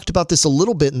I've talked about this a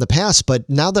little bit in the past, but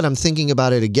now that I'm thinking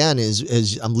about it again,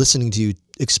 as I'm listening to you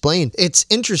explain, it's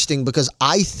interesting because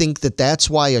I think that that's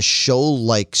why a show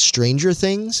like Stranger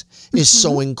Things is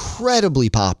so incredibly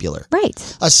popular.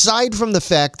 Right. Aside from the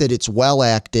fact that it's well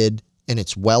acted and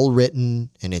it's well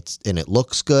written and it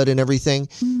looks good and everything,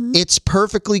 it's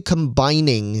perfectly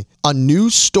combining a new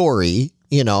story.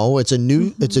 It's a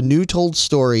new told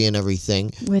story and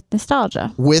everything. With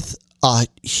nostalgia. With a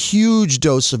huge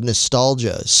dose of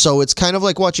nostalgia. So it's kind of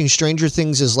like watching Stranger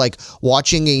Things is like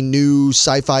watching a new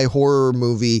sci-fi horror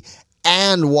movie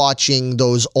and watching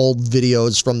those old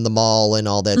videos from the mall and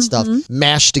all that stuff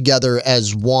mashed together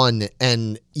as one.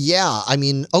 And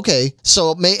okay.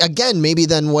 So maybe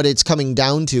then what it's coming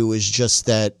down to is just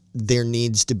that there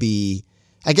needs to be,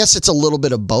 I guess it's a little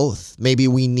bit of both. Maybe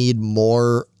we need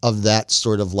more of that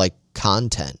sort of like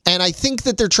content. And I think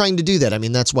that they're trying to do that. I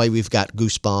mean, that's why we've got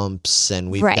Goosebumps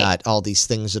and we've got all these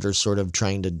things that are sort of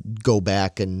trying to go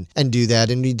back and do that.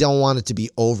 And we don't want it to be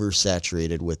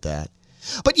oversaturated with that.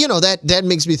 But, that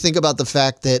makes me think about the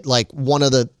fact that like one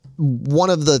of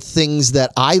the things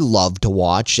that I love to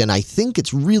watch, and I think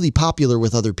it's really popular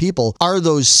with other people, are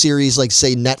those series like,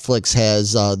 say, Netflix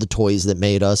has The Toys That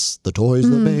Made Us,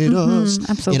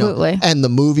 Absolutely. And the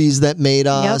movies that made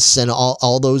us, and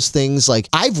all those things. Like,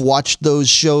 I've watched those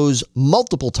shows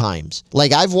multiple times.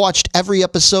 Like, I've watched every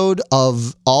episode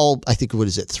of I think,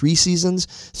 3 seasons?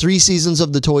 3 seasons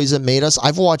of The Toys That Made Us.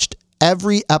 I've watched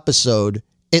every episode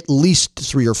at least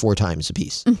 3 or 4 times a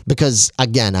piece, because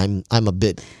again, I'm a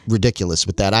bit ridiculous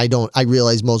with that. I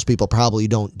realize most people probably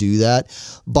don't do that,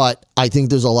 but I think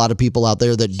there's a lot of people out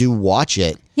there that do watch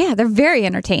it. Yeah, they're very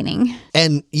entertaining.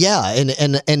 And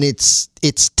and it's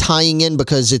tying in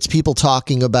because it's people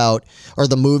talking about, or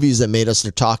the movies that made us,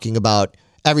 they're talking about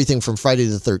everything from Friday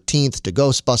the 13th to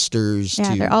Ghostbusters.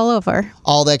 Yeah, they're all over.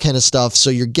 All that kind of stuff. So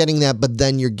you're getting that, but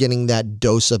then you're getting that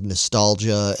dose of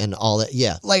nostalgia and all that.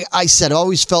 Yeah. Like I said, I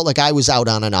always felt like I was out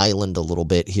on an island a little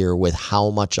bit here with how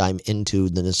much I'm into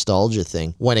the nostalgia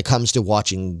thing when it comes to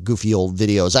watching goofy old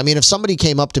videos. I mean, if somebody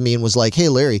came up to me and was like, hey,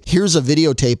 Larry, here's a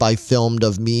videotape I filmed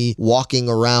of me walking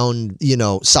around,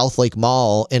 South Lake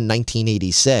Mall in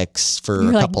 1986 for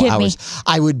a couple hours,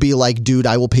 I would be like, dude,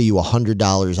 I will pay you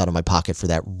 $100 out of my pocket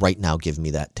for that right now. Give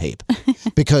me that tape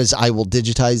because I will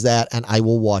digitize that and I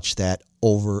will watch that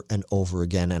over and over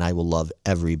again and I will love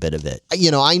every bit of it.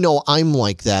 I know I'm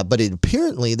like that, but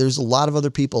apparently there's a lot of other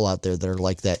people out there that are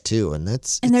like that too, and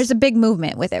there's a big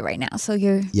movement with it right now. So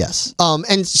yes.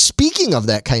 And speaking of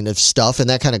that kind of stuff and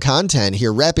that kind of content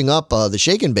here, wrapping up the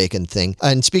Shake and Bacon thing,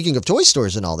 and speaking of toy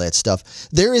stores and all that stuff,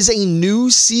 there is a new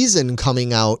season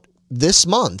coming out this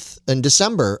month in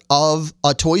December of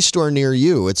a toy store near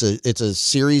you. It's a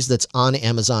series that's on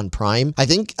Amazon Prime. I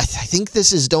think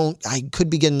this is I could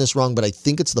be getting this wrong, but I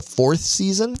think it's the 4th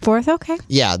season. 4th, okay.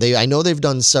 Yeah, I know they've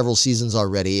done several seasons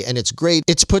already, and it's great.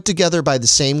 It's put together by the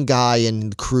same guy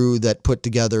and crew that put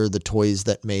together the Toys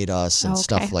That Made Us and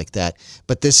stuff like that.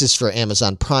 But this is for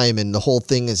Amazon Prime, and the whole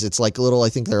thing is it's like I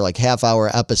think they're like half-hour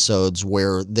episodes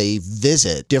where they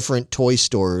visit different toy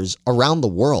stores around the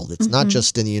world. It's not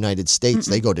just in the United States.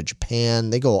 They go to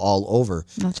Japan. They go all over.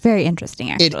 That's very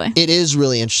interesting, actually. It is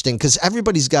really interesting because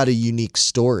everybody's got a unique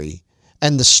story.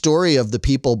 And the story of the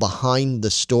people behind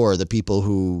the store, the people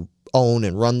who own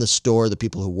and run the store, the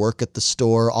people who work at the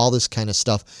store, all this kind of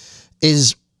stuff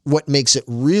is what makes it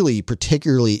really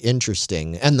particularly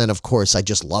interesting. And then, of course, I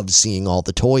just love seeing all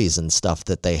the toys and stuff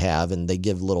that they have, and they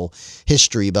give little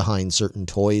history behind certain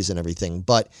toys and everything.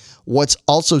 But what's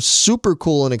also super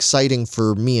cool and exciting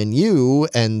for me and you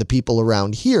and the people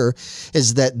around here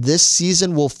is that this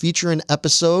season will feature an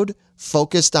episode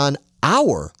focused on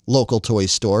our local toy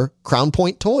store, Crown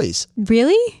Point Toys.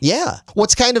 Really? Yeah.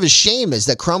 What's kind of a shame is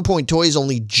that Crown Point Toys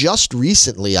only just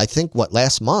recently, I think,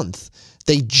 last month,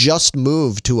 they just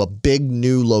moved to a big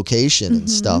new location and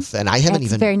stuff. And I haven't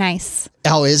It's very nice.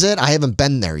 Oh, is it? I haven't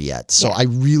been there yet. So I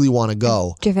really want to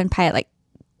go. I've driven by it like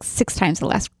 6 times the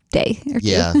last day or 2.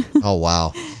 Yeah. Oh,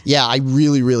 wow. Yeah, I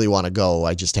really, really want to go.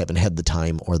 I just haven't had the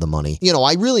time or the money. You know,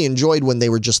 I really enjoyed when they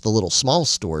were just the little small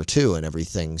store too and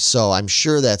everything. So I'm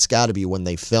sure that's got to be when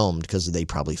they filmed, because they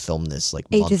probably filmed this like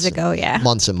ages ago,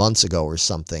 months and months ago or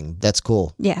something. That's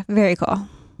cool. Yeah, very cool.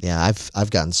 Yeah,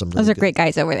 I've gotten some really Those are great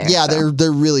guys over there. Yeah,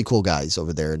 they're really cool guys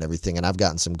over there and everything, and I've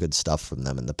gotten some good stuff from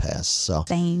them in the past. So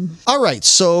same. All right,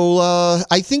 so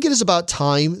I think it is about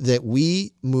time that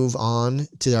we move on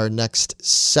to our next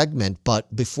segment.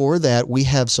 But before that, we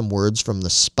have some words from the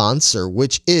sponsor,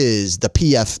 which is the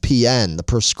PFPN, the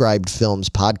Prescribed Films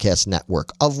Podcast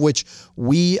Network, of which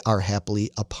we are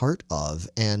happily a part of.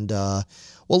 And well,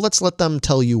 let's let them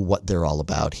tell you what they're all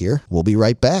about here. We'll be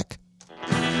right back.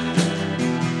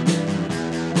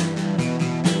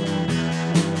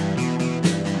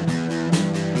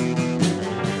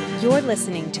 You're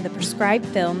listening to the Prescribed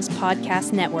Films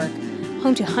Podcast Network,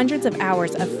 home to hundreds of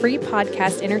hours of free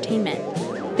podcast entertainment.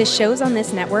 The shows on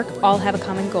this network all have a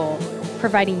common goal,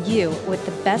 providing you with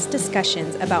the best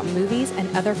discussions about movies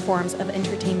and other forms of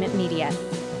entertainment media.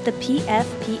 The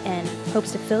PFPN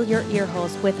hopes to fill your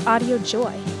earholes with audio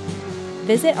joy.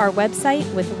 Visit our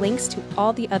website with links to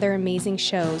all the other amazing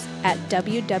shows at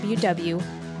www.thepfpn.com.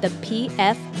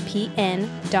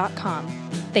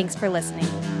 Thanks for listening.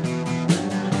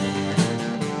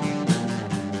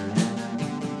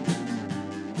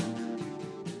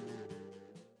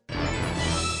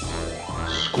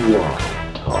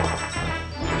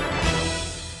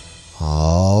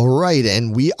 All right,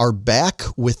 and we are back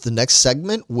with the next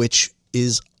segment, which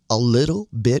is a little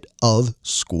bit of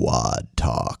squad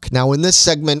talk. Now, in this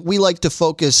segment, we like to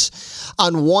focus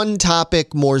on one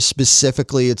topic more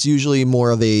specifically. It's usually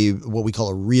more of what we call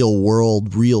a real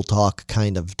world, real talk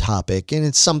kind of topic. And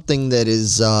it's something that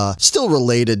is still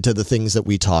related to the things that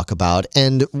we talk about.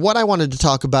 And what I wanted to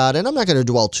talk about, and I'm not going to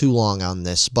dwell too long on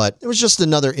this, but it was just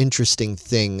another interesting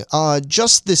thing.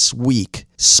 Just this week,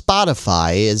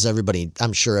 Spotify, as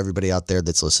I'm sure everybody out there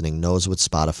that's listening knows what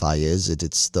Spotify is.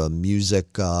 It's the music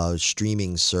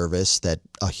streaming service that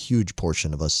a huge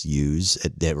portion of us use,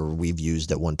 that we've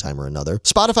used at one time or another.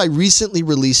 Spotify recently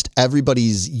released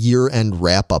everybody's year-end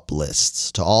wrap-up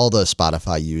lists to all the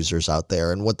Spotify users out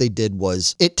there. And what they did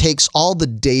was it takes all the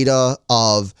data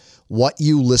of what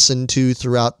you listen to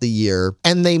throughout the year,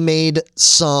 and they made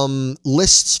some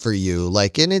lists for you.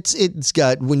 And it's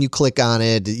got, when you click on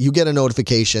it, you get a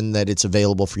notification that it's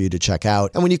available for you to check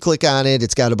out. And when you click on it,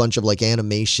 it's got a bunch of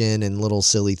animation and little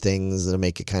silly things that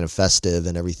make it kind of festive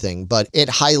and everything. But it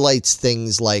highlights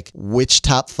things like which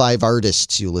top 5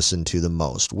 artists you listen to the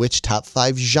most, which top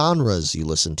 5 genres you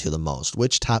listen to the most,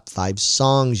 which top 5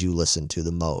 songs you listen to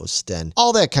the most, and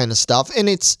all that kind of stuff. And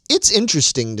it's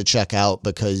interesting to check out,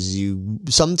 because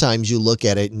sometimes you look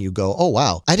at it and you go, oh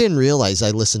wow, I didn't realize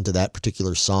I listened to that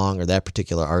particular song or that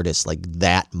particular artist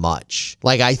that much.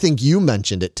 I think you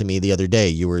mentioned it to me the other day.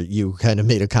 You kind of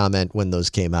made a comment when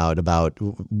those came out about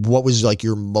what was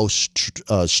your most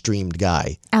streamed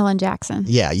guy. Alan Jackson.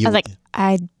 Yeah. I was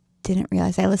I didn't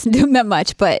realize I listened to him that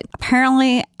much, but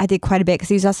apparently I did quite a bit, because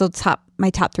he was also my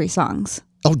top 3 songs.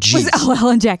 Oh, geez. Was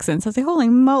Alan Jackson. So I was like, holy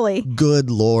moly. Good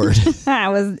Lord. I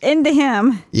was into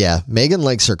him. Yeah. Megan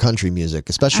likes her country music,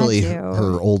 especially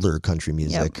her older country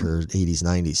music, her 80s,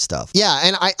 90s stuff. Yeah.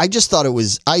 And I just thought it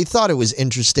was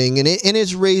interesting, and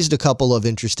it's raised a couple of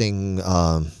interesting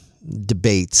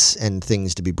debates and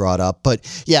things to be brought up.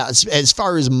 But yeah, as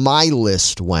far as my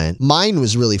list went, mine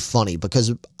was really funny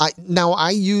because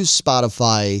I use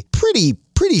Spotify pretty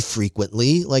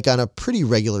frequently, like on a pretty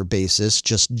regular basis,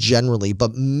 just generally,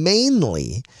 but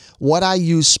mainly what I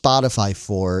use Spotify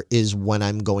for is when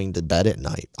I'm going to bed at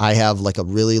night. I have like a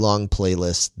really long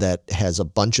playlist that has a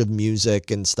bunch of music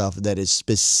and stuff that is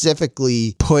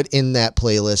specifically put in that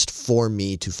playlist for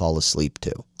me to fall asleep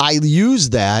to. I use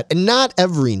that, and not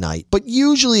every night, but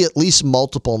usually at least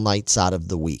multiple nights out of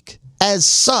the week. As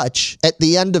such, at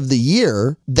the end of the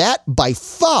year, that by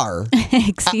far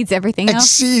exceeds everything else.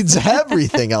 Exceeds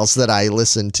everything else that I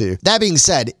listen to. That being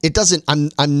said, it doesn't,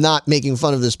 I'm not making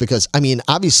fun of this because, I mean,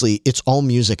 obviously it's all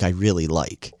music I really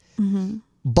like. Mm-hmm.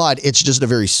 But it's just a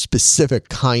very specific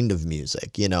kind of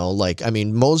music, you know, like, I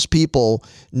mean, most people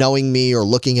knowing me or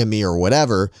looking at me or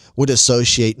whatever would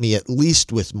associate me at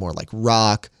least with more like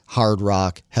rock, hard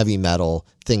rock, heavy metal,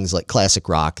 things like classic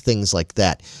rock, things like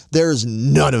that. There's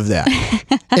none of that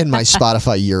in my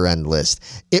Spotify year-end list.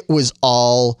 It was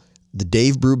all the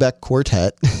Dave Brubeck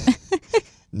Quartet,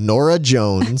 Norah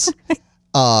Jones,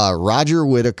 Roger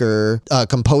Whittaker,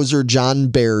 composer John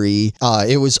Barry.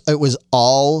 It was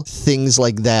all things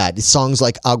like that. Songs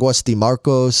like Aguas de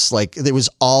Marcos, like it was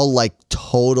all like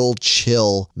total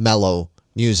chill, mellow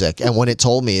music. And when it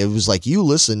told me, it was like, you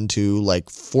listened to like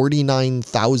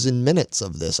 49,000 minutes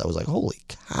of this. I was like, holy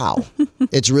cow.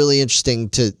 It's really interesting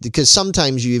because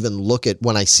sometimes you even look at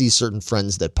when I see certain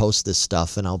friends that post this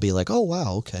stuff and I'll be like, oh,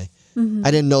 wow, okay. Mm-hmm.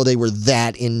 I didn't know they were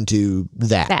that into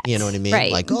that. You know what I mean? Right.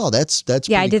 Like, oh, that's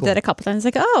yeah. I did cool. that a couple times.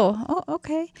 Like, oh,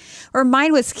 okay. Or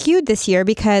mine was skewed this year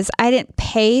because I didn't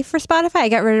pay for Spotify. I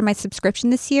got rid of my subscription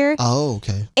this year. Oh,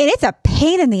 okay. And it's a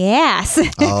pain in the ass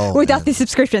without the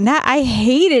subscription. That I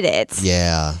hated it.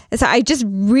 Yeah. So I just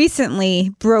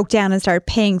recently broke down and started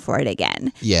paying for it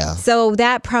again. Yeah. So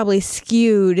that probably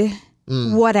skewed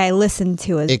what I listened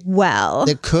to as well.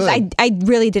 It could. I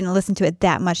really didn't listen to it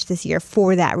that much this year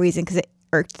for that reason because it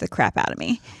irked the crap out of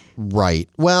me. Right.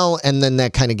 Well, and then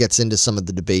that kind of gets into some of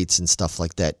the debates and stuff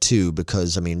like that too,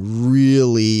 because I mean,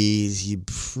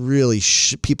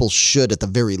 people should at the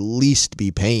very least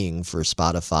be paying for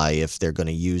Spotify if they're going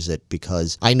to use it,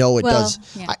 because I know it does.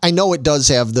 Yeah. I know it does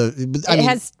have it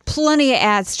has plenty of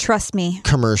ads. Trust me.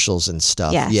 Commercials and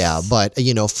stuff. Yes. Yeah. But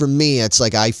you know, for me, it's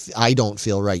like I don't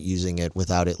feel right using it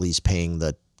without at least paying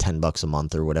the $10 a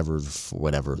month or whatever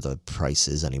the price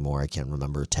is anymore. I can't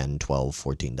remember, $10, $12,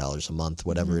 $14 a month,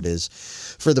 whatever it is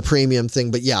for the premium thing.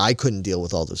 But yeah, I couldn't deal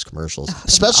with all those commercials,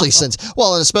 especially and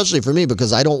especially for me,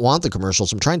 because I don't want the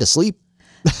commercials. I'm trying to sleep.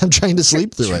 I'm trying to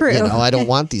sleep through it. You know, I don't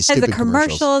want these stupid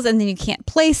commercials, and then you can't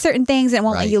play certain things, and it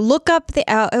won't let you look up.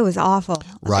 It was awful.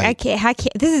 Right. I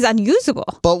can't. This is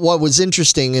unusable. But what was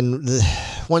interesting, and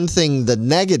one thing, the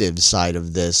negative side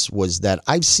of this was that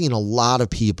I've seen a lot of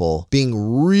people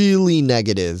being really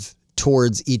negative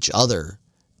towards each other,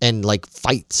 and like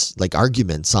fights, like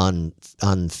arguments on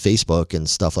Facebook and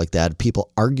stuff like that.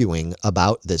 People arguing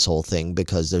about this whole thing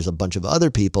because there's a bunch of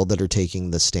other people that are taking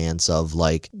the stance of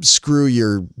like, screw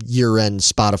your year-end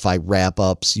Spotify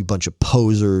wrap-ups, you bunch of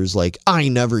posers. Like, I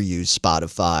never use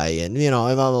Spotify, and you know,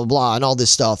 blah, blah, blah, and all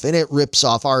this stuff, and it rips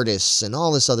off artists and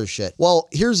all this other shit. Well,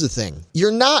 here's the thing.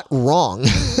 You're not wrong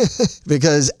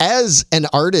because as an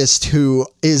artist who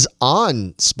is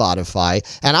on Spotify,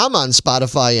 and I'm on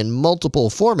Spotify in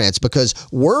multiple formats because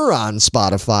we're on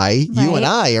Spotify, you and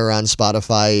I are on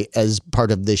Spotify as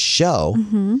part of this show,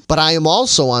 but I am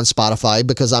also on Spotify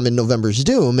because I'm in November's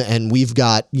Doom, and we've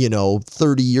got,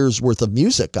 30 years worth of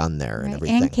music on there and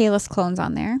everything. And Kayla's Clone's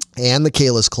on there. And the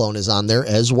Kayla's Clone is on there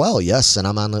as well, yes, and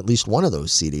I'm on at least one of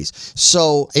those CDs.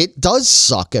 So it does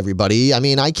suck, everybody. I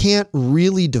mean, I can't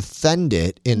really defend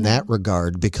it in that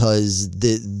regard because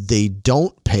they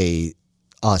don't pay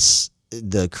us,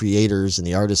 the creators and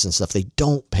the artists and stuff, they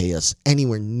don't pay us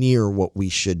anywhere near what we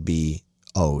should be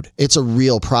owed. It's a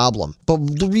real problem.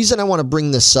 But the reason I want to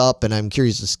bring this up, and I'm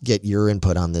curious to get your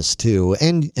input on this too,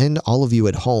 and all of you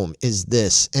at home, is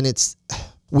this, and it's,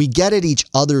 we get at each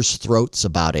other's throats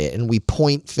about it, and we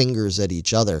point fingers at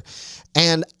each other.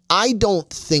 And I don't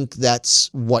think that's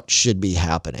what should be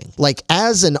happening. Like,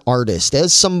 as an artist,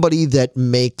 as somebody that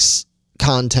makes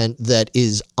content that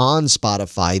is on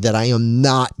Spotify that I am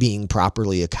not being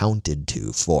properly accounted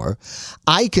to for,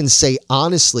 I can say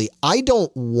honestly, I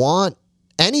don't want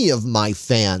any of my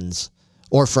fans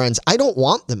or friends, I don't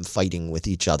want them fighting with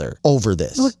each other over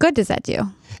this. What good does that do?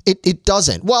 It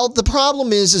doesn't. Well, the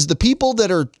problem is the people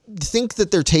that think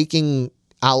that they're taking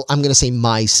I'm going to say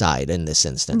my side in this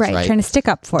instance, right? Trying to stick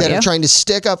up for you. That are trying to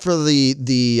stick up for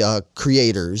the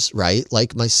creators, right?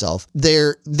 Like myself.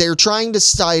 They're trying to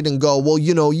side and go, well,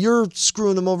 you're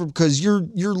screwing them over because you're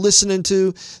listening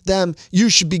to them. You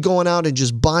should be going out and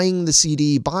just buying the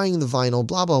CD, buying the vinyl,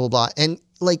 blah, blah, blah, blah. And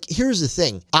like, here's the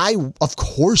thing. Of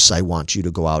course I want you to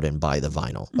go out and buy the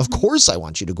vinyl. Mm-hmm. Of course I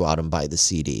want you to go out and buy the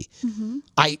CD. Mm-hmm.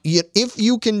 If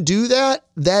you can do that,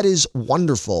 that is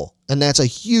wonderful. And that's a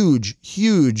huge,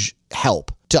 huge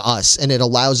help to us. And it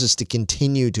allows us to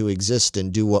continue to exist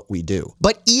and do what we do.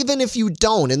 But even if you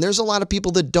don't, and there's a lot of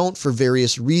people that don't for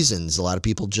various reasons, a lot of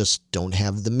people just don't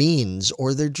have the means,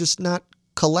 or they're just not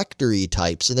collector-y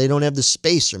types and they don't have the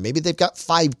space, or maybe they've got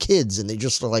 5 kids and they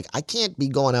just are like, I can't be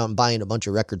going out and buying a bunch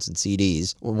of records and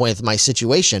CDs with my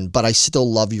situation, but I still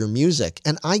love your music.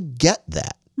 And I get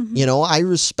that. Mm-hmm. I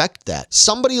respect that.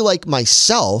 Somebody like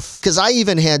myself, because I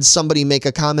even had somebody make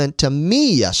a comment to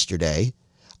me yesterday.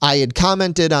 I had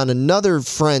commented on another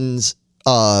friend's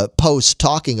post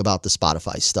talking about the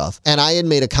Spotify stuff, and I had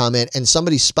made a comment, and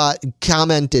somebody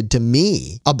commented to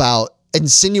me about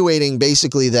insinuating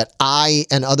basically that I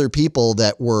and other people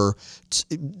that were,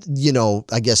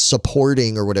 I guess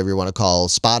supporting or whatever you want to call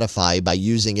Spotify by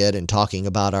using it and talking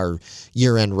about our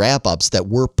year-end wrap-ups, that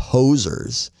we're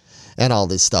posers and all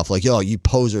this stuff. Like, you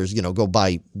posers, go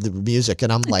buy the music.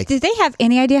 And I'm like, did they have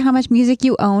any idea how much music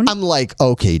you own? I'm like,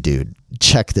 okay, dude,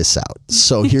 check this out.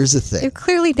 So here's the thing. They've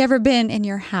clearly never been in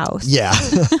your house. Yeah.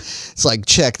 It's like,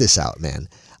 check this out, man.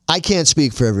 I can't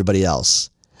speak for everybody else,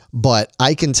 but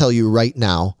I can tell you right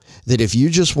now that if you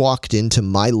just walked into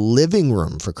my living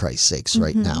room, for Christ's sakes,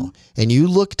 right now, and you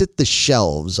looked at the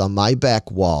shelves on my back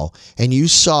wall and you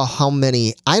saw how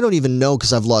many, I don't even know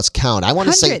because I've lost count. I want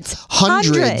to say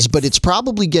hundreds, but it's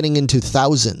probably getting into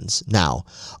thousands now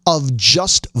of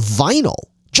just vinyl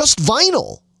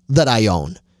that I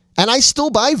own. And I still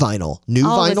buy vinyl, new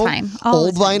all vinyl, the time.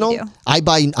 old vinyl. I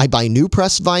buy new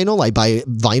press vinyl. I buy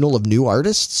vinyl of new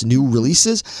artists, new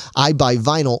releases. I buy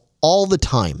vinyl all the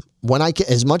time when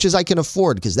as much as I can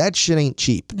afford, because that shit ain't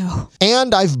cheap. No.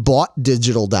 And I've bought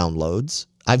digital downloads.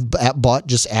 I've bought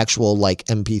just actual like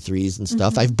MP3s and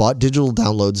stuff. I've bought digital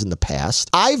downloads in the past.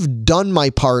 I've done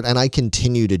my part and I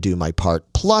continue to do my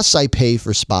part. Plus I pay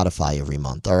for Spotify every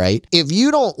month. All right. If you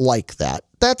don't like that,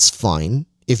 that's fine.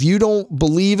 If you don't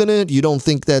believe in it, you don't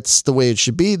think that's the way it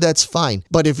should be, that's fine.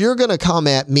 But if you're going to come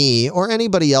at me or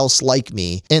anybody else like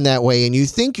me in that way, and you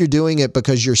think you're doing it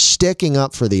because you're sticking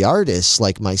up for the artists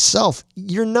like myself,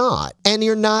 you're not. And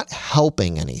you're not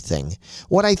helping anything.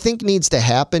 What I think needs to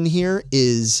happen here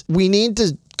is we need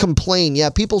to complain. Yeah,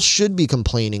 people should be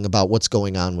complaining about what's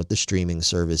going on with the streaming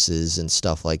services and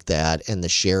stuff like that and the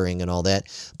sharing and all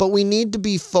that. But we need to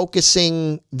be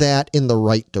focusing that in the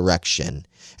right direction.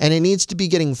 And it needs to be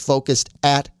getting focused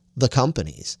at the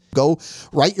companies. Go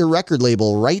write your record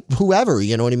label, write whoever,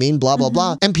 you know what I mean? Blah, blah,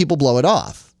 blah. And people blow it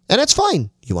off. And that's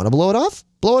fine. You want to blow it off?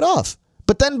 Blow it off.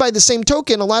 But then by the same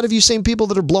token, a lot of you same people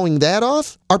that are blowing that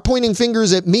off are pointing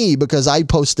fingers at me because I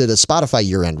posted a Spotify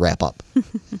year-end wrap-up.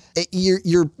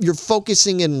 You're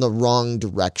focusing in the wrong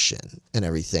direction and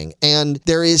everything. And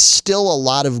there is still a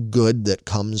lot of good that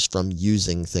comes from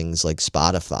using things like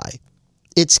Spotify.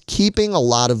 It's keeping a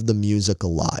lot of the music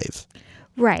alive.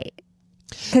 Right.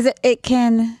 Because it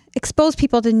can expose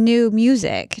people to new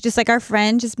music. Just like our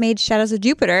friend just made Shadows of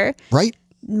Jupiter. Right.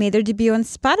 Made their debut on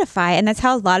Spotify. And that's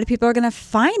how a lot of people are going to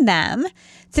find them,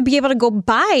 to be able to go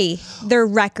buy their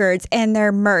records and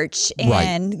their merch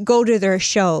and go to their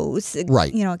shows,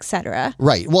 et cetera.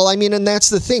 Right. Well, I mean, and that's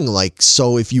the thing. Like,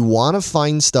 so if you want to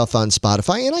find stuff on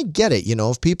Spotify, and I get it,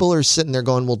 if people are sitting there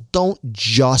going, well, don't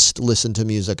just listen to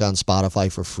music on Spotify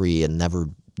for free and never,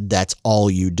 that's all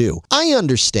you do. I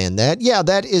understand that. Yeah,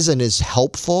 that isn't as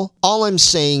helpful. All I'm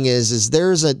saying is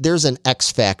there's an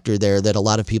X factor there that a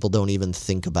lot of people don't even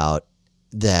think about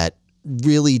that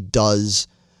really does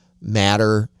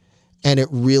matter, and it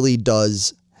really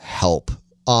does help,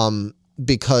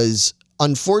 because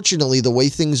unfortunately the way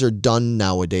things are done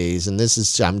nowadays, and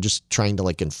I'm just trying to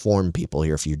like inform people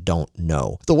here if you don't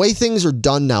know, the way things are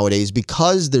done nowadays,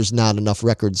 because there's not enough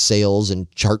record sales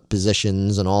and chart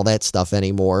positions and all that stuff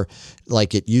anymore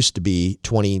like it used to be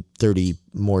 20, 30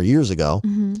 more years ago.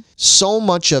 So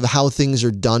much of how things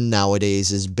are done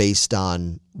nowadays is based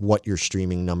on what your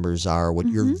streaming numbers are, what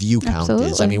your view count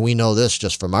is. I mean, we know this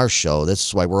just from our show. This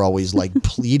is why we're always like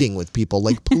pleading with people,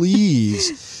 like,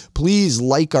 please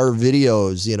like our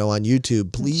videos, on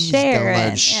YouTube. Please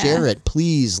share it,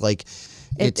 please. Like,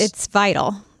 it's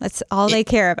vital. That's all they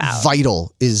care about.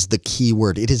 Vital is the key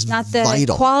word. It is not the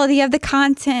vital. Quality of the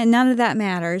content. None of that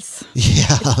matters. Yeah,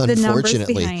 it's the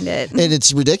unfortunately. numbers behind it. And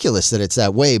it's ridiculous that it's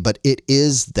that way, but it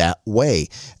is that way.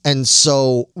 And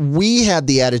so we had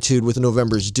the attitude with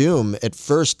November's Doom at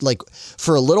first, like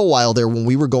for a little while there when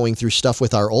we were going through stuff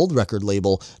with our old record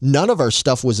label, none of our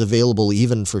stuff was available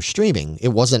even for streaming. It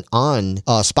wasn't on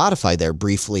Spotify there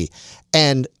briefly.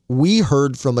 And we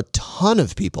heard from a ton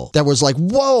of people that was like,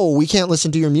 whoa, we can't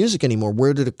listen to your music anymore.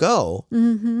 Where did it go?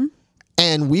 Mm-hmm.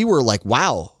 And we were like,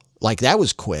 wow, like that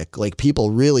was quick. Like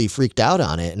people really freaked out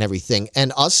on it and everything.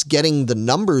 And us getting the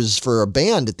numbers for a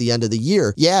band at the end of the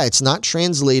year, yeah, it's not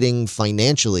translating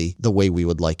financially the way we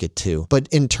would like it to. But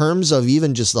in terms of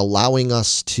even just allowing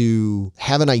us to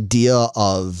have an idea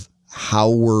of how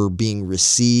we're being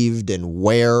received and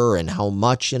where and how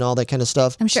much and all that kind of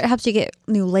stuff. I'm sure it helps you get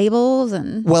new labels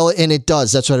and... Well, and it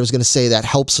does. That's what I was going to say. That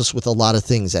helps us with a lot of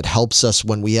things. That helps us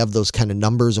when we have those kind of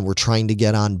numbers and we're trying to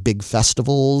get on big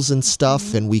festivals and stuff,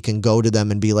 mm-hmm. and we can go to them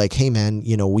and be like, hey, man,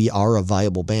 you know, we are a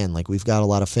viable band. Like, we've got a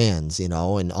lot of fans, you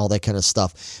know, and all that kind of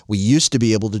stuff. We used to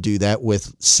be able to do that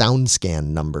with SoundScan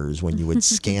numbers when you would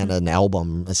scan an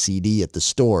album, a CD at the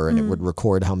store, and it would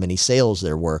record how many sales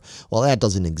there were. Well, that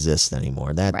doesn't exist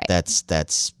anymore.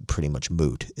 That's pretty much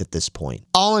moot at this point.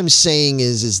 All I'm saying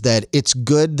is that it's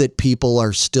good that people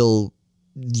are still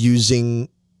using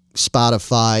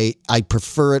Spotify. I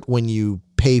prefer it when you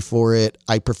pay for it.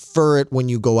 I prefer it when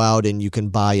you go out and you can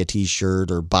buy a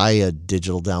t-shirt or buy a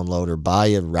digital download or buy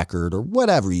a record or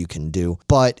whatever you can do.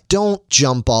 But don't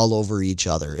jump all over each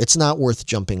other. It's not worth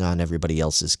jumping on everybody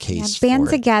else's case. Band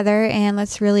together and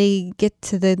let's really get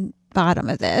to the bottom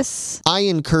of this. I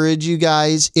encourage you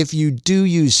guys, if you do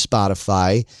use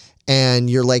Spotify and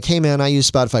you're like, hey man, I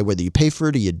use Spotify, whether you pay for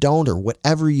it or you don't or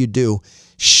whatever you do,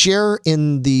 share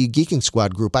in the Geeking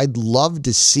Squad group. I'd love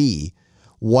to see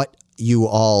what you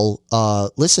all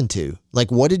listen to.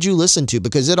 Like, what did you listen to?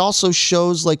 Because it also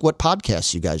shows like what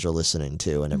podcasts you guys are listening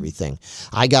to and everything.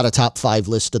 I got a top 5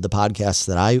 list of the podcasts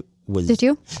that I was. Did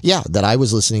you? Yeah, that I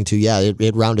was listening to. Yeah,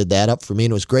 it rounded that up for me,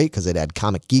 and it was great because it had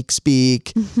Comic Geek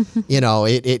Speak. You know,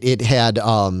 it had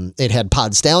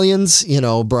Pod Stallions. You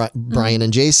know, Brian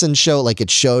and Jason's show. Like, it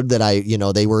showed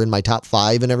that they were in my top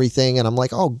 5 and everything, and I'm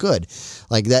like, oh, good.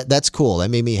 Like that's cool. That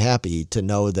made me happy to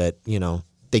know that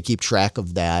they keep track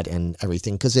of that and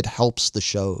everything because it helps the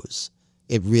shows.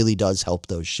 It really does help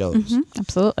those shows. Mm-hmm,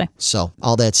 absolutely. So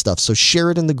all that stuff. So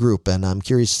share it in the group, and I'm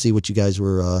curious to see what you guys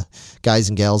were, guys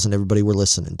and gals and everybody were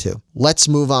listening to. Let's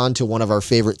move on to one of our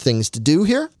favorite things to do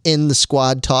here in the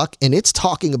Squad Talk, and it's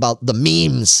talking about the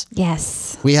memes.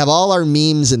 Yes. We have all our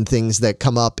memes and things that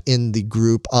come up in the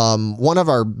group.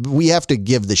 We have to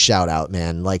give the shout out,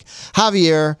 man. Like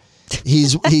Javier,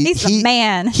 he's the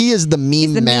man. He is the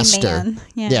meme master. Meme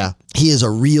man. Yeah. He is a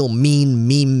real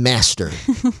meme master.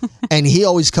 And he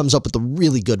always comes up with the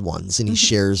really good ones and he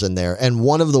shares in there. And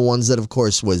one of the ones that, of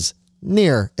course, was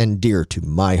near and dear to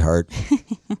my heart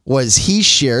was he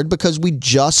shared because we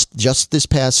just this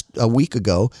past a week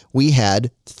ago, we had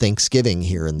Thanksgiving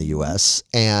here in the U.S.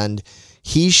 and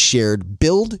he shared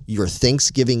build your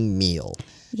Thanksgiving meal.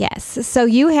 Yes. So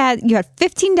you had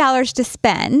 $15 to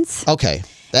spend. Okay.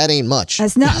 That ain't much.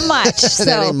 That's not much.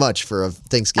 That ain't much for a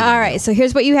Thanksgiving All right. meal. So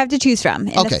here's what you have to choose from.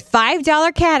 In the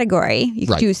 $5 category, you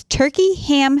can choose turkey,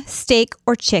 ham, steak,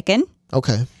 or chicken.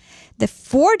 Okay. The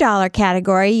 $4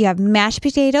 category, you have mashed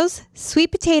potatoes,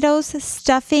 sweet potatoes,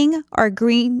 stuffing, or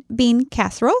green bean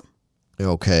casserole.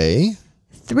 Okay.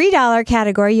 $3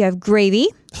 category, you have gravy,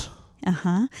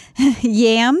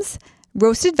 yams,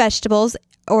 roasted vegetables,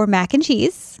 or mac and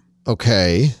cheese.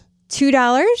 Okay.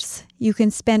 $2 you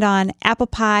can spend on apple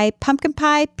pie, pumpkin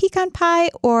pie, pecan pie,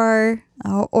 or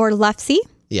lefse.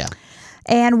 Yeah.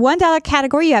 And $1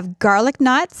 category, you have garlic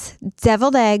nuts,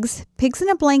 deviled eggs, pigs in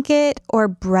a blanket, or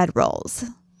bread rolls.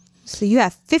 So you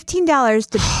have $15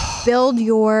 to build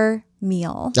your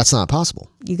meal. That's not possible.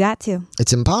 You got to.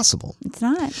 It's impossible. It's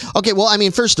not. Okay, well, I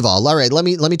mean, first of all right, let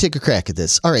me take a crack at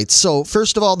this. All right, so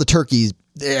first of all, the turkey,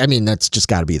 I mean, that's just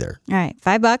got to be there. All right,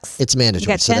 $5. It's mandatory. You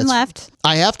got 10 left.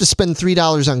 I have to spend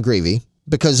 $3 on gravy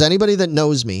because anybody that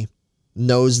knows me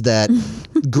knows that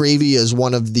gravy is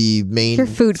one of the main your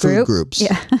food groups.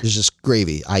 Yeah. It's just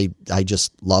gravy. I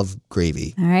just love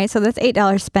gravy. All right, so that's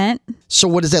 $8 spent. So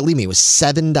what does that leave me with?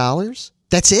 $7?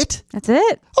 That's it? That's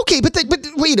it. Okay, but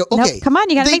wait, okay. Nope, come on,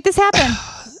 you got to make this happen.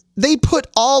 They put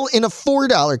all in a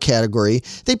 $4 category.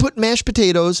 They put mashed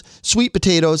potatoes, sweet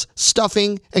potatoes,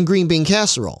 stuffing, and green bean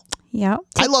casserole. Yeah.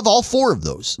 I love all 4 of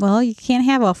those. Well, you can't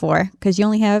have all 4 because you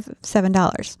only have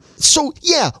 $7. So,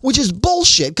 yeah, which is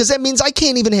bullshit because that means I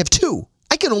can't even have 2.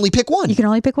 I can only pick one. You can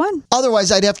only pick one.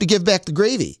 Otherwise, I'd have to give back the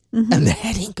gravy. Mm-hmm. And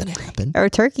that ain't going to happen. Or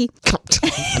turkey.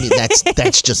 I mean,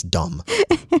 that's just dumb.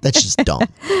 That's just dumb.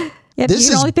 Yep, this you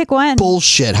can is only pick one.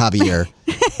 Bullshit, Javier.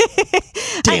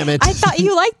 Damn it. I thought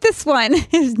you liked this one.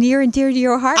 It was near and dear to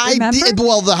your heart, remember? I did.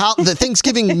 Well, the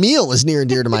Thanksgiving meal is near and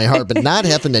dear to my heart, but not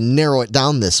having to narrow it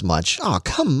down this much. Oh,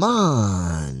 come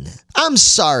on. I'm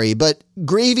sorry, but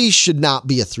gravy should not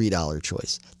be a $3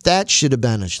 choice. That should have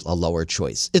been a lower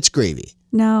choice. It's gravy.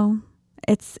 No,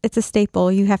 it's a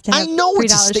staple. You have to have I know $3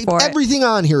 it's a staple. for it. Everything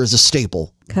on here is a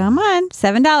staple. Come on,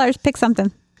 $7. Pick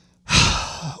something.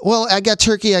 Well, I got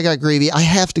turkey, I got gravy. I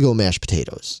have to go mashed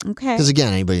potatoes. Okay. Because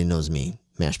again, anybody knows me,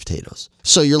 mashed potatoes.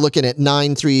 So you're looking at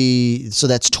 9, 3, so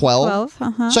that's 12.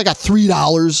 12, So I got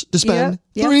 $3 to spend.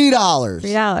 Yep. $3.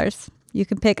 $3. You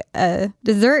can pick a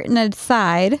dessert and a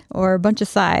side or a bunch of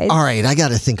sides. All right, I got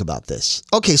to think about this.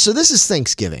 Okay, so this is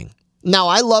Thanksgiving.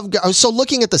 Now, so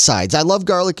looking at the sides, I love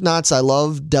garlic knots. I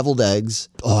love deviled eggs.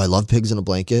 Oh, I love pigs in a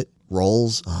blanket.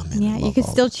 Rolls. Oh, man. Yeah, you could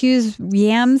still choose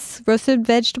yams, roasted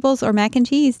vegetables, or mac and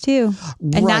cheese, too.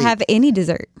 And not have any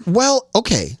dessert. Well,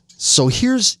 okay. So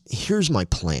here's my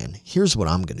plan. Here's what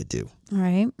I'm going to do. All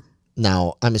right.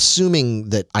 Now, I'm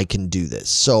assuming that I can do this.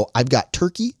 So I've got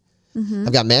turkey. Mm-hmm.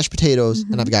 I've got mashed potatoes,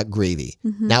 and I've got gravy.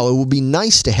 Mm-hmm. Now, it would be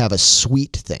nice to have a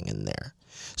sweet thing in there.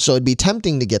 So it'd be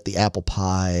tempting to get the apple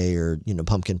pie or,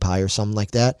 pumpkin pie or something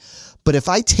like that. But if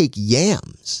I take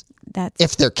yams,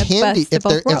 if they're candy, if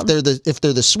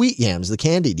they're the sweet yams, the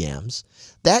candied yams,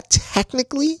 that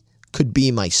technically could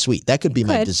be my sweet. That could be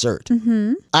my dessert.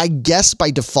 Mm-hmm. I guess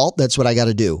by default, that's what I got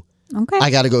to do. Okay. I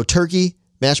got to go turkey,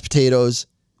 mashed potatoes,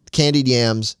 candied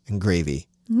yams, and gravy.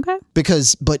 Okay.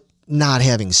 But not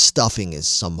having stuffing is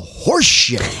some horse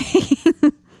shit.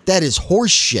 That is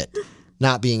horse shit.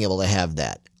 Not being able to have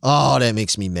that. Oh, that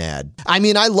makes me mad. I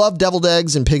mean, I love deviled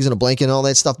eggs and pigs in a blanket and all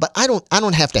that stuff, but I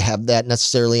don't have to have that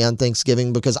necessarily on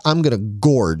Thanksgiving because I'm going to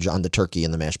gorge on the turkey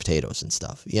and the mashed potatoes and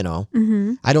stuff,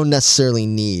 Mm-hmm. I don't necessarily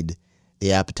need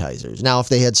the appetizers. Now, if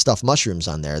they had stuffed mushrooms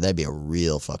on there, that'd be a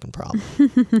real fucking problem.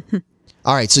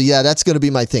 All right, so yeah, that's going to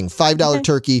be my thing. $5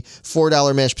 turkey,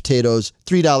 $4 mashed potatoes,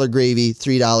 $3 gravy,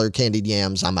 $3 candied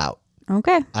yams. I'm out.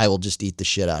 Okay. I will just eat the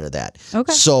shit out of that.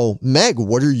 Okay. So, Meg,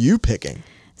 what are you picking?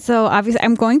 So, obviously,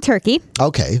 I'm going turkey.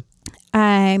 Okay.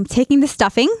 I'm taking the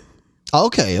stuffing.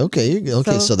 Okay.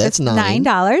 So that's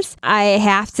 $9. I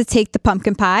have to take the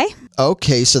pumpkin pie.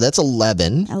 Okay, so that's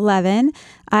 $11.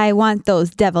 I want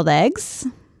those deviled eggs.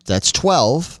 That's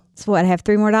 $12. So what? I have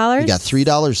 $3 more. You got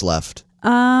 $3 left.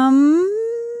 I'm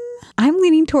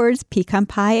leaning towards pecan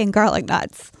pie and garlic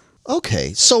nuts.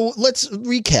 Okay, so let's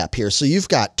recap here. So you've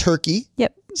got turkey.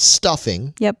 Yep.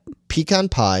 Stuffing. Yep. Pecan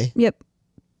pie. Yep.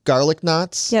 Garlic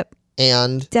nuts. Yep.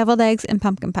 And deviled eggs and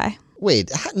pumpkin pie.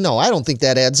 Wait, no, I don't think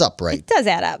that adds up right. It does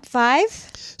add up.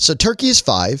 5. So turkey is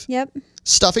 5. Yep.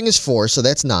 Stuffing is 4, so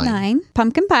that's 9. 9.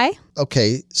 Pumpkin pie.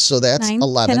 Okay, so that's 9,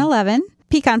 11. 10, 11.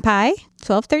 Pecan pie.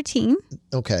 12, 13.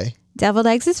 Okay. Deviled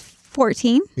eggs is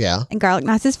 14. Yeah. And garlic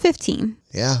nuts is 15.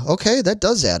 Yeah, okay, that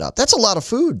does add up. That's a lot of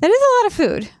food. That is a lot of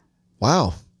food.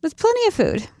 Wow. That's plenty of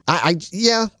food.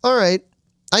 Yeah, all right.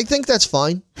 I think that's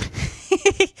fine.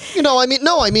 You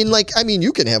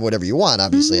can have whatever you want,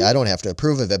 obviously. Mm-hmm. I don't have to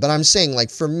approve of it. But I'm saying,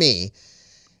 for me,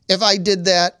 if I did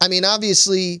that,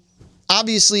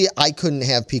 obviously I couldn't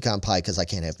have pecan pie because I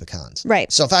can't have pecans.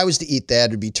 Right. So if I was to eat that,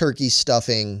 it'd be turkey,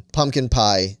 stuffing, pumpkin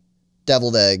pie,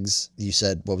 deviled eggs. You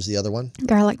said, what was the other one?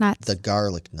 Garlic nuts. The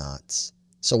garlic nuts.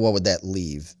 So what would that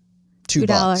leave?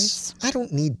 $2. I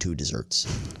don't need 2 desserts.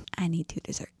 I need 2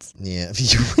 desserts. Yeah,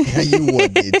 you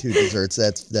would need 2 desserts.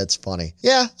 That's funny.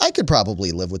 Yeah, I could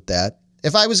probably live with that.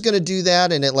 If I was going to do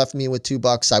that and it left me with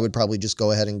 $2, I would probably just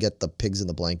go ahead and get the pigs in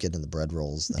the blanket and the bread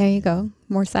rolls. There you go.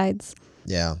 More sides.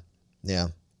 Yeah. Yeah,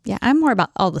 I'm more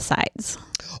about all the sides.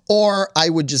 Or I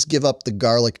would just give up the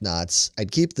garlic knots.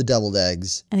 I'd keep the deviled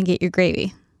eggs. And get your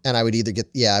gravy. And I would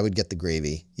I would get the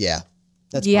gravy. Yeah.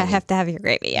 Have to have your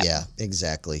gravy. Yeah. Yeah,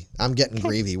 exactly. I'm getting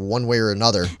gravy one way or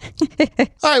another. All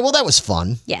right. Well, that was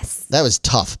fun. Yes. That was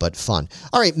tough, but fun.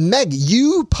 All right, Meg,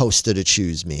 you posted a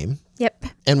choose meme. Yep.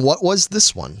 And what was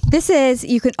this one? This is,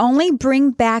 you can only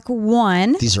bring back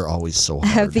one. These are always so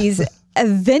hard. Of these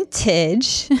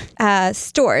vintage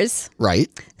stores. Right.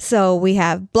 So we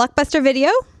have Blockbuster Video.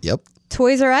 Yep.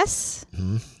 Toys R Us.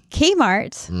 Mm-hmm.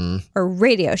 Kmart. Or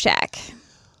Radio Shack.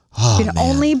 Oh, you can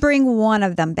only bring one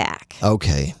of them back.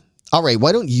 Okay. All right.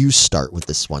 Why don't you start with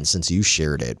this one since you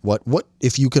shared it? What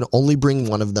if you can only bring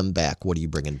one of them back? What are you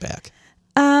bringing back?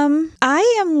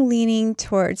 I am leaning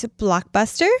towards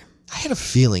Blockbuster. I had a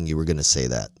feeling you were going to say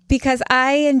that. Because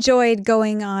I enjoyed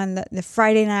going on the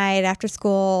Friday night after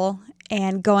school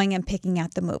and going and picking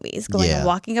out the movies, going and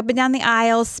walking up and down the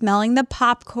aisles, smelling the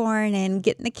popcorn and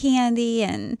getting the candy.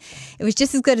 And it was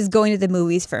just as good as going to the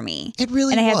movies for me. It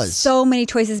really was. And I had so many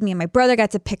choices. Me and my brother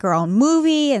got to pick our own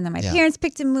movie, and then my parents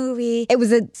picked a movie. It was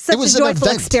such a joyful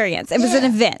experience. It was an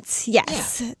event.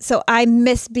 Yes. Yeah. So I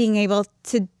miss being able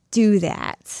to do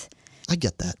that. I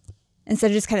get that.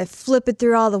 Instead of just kind of flipping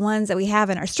through all the ones that we have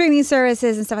in our streaming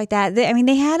services and stuff like that. They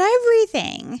had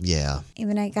everything. Yeah.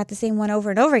 Even I got the same one over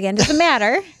and over again. Doesn't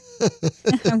matter.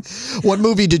 What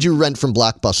movie did you rent from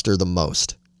Blockbuster the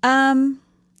most?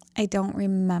 I don't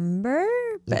remember,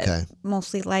 but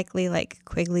mostly likely like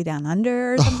Quigley Down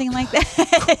Under or something like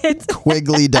that.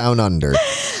 Quigley Down Under.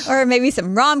 Or maybe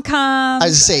some rom-coms. I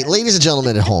was say, ladies and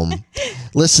gentlemen at home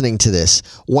listening to this,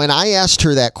 when I asked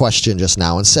her that question just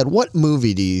now and said, what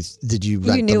movie did you rent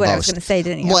the most? You knew what I was going to say,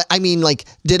 didn't you? Well, I mean, like,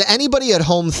 did anybody at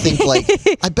home think like,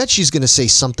 I bet she's going to say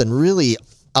something really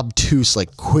obtuse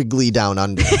like Quigley Down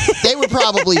Under. They were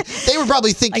probably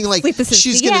thinking like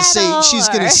she's gonna say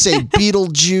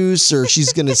Beetlejuice, or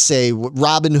she's gonna say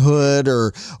Robin Hood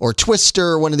or Twister,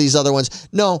 or one of these other ones.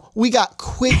 No, we got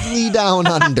Quigley Down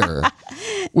Under,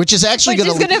 which is actually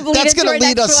gonna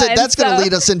lead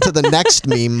us into the next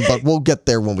meme, but we'll get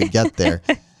there when we get there.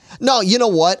 No, you know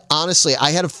what? Honestly,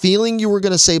 I had a feeling you were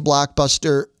going to say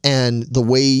Blockbuster, and the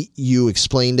way you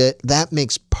explained it, that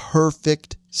makes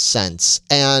perfect sense.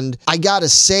 And I got to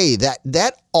say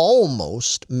that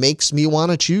almost makes me want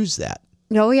to choose that.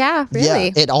 Oh, yeah, really?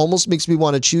 Yeah, it almost makes me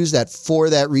want to choose that for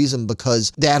that reason,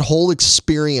 because that whole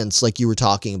experience, like you were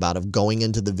talking about, of going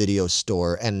into the video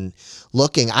store and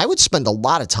looking, I would spend a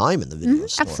lot of time in the video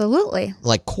store. Absolutely.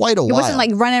 Like quite a while. It wasn't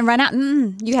like run out.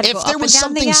 You had to go up and down the aisles. If there was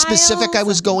something specific I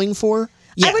was going for,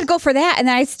 I would go for that, and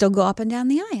then I'd still go up and down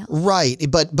the aisle. Right,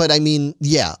 but I mean,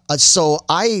 yeah. So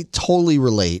I totally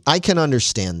relate. I can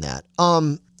understand that.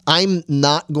 I'm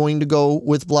not going to go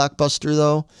with Blockbuster,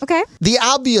 though. Okay. The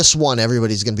obvious one,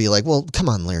 everybody's going to be like, well, come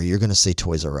on, Larry, you're going to say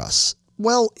Toys R Us.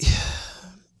 Well,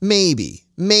 maybe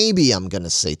I'm going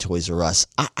to say Toys R Us.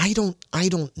 I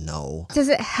don't know. Does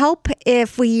it help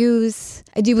if we use,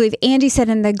 I do believe Andy said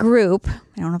in the group,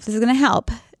 I don't know if this is going to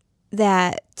help,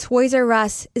 that Toys R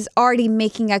Us is already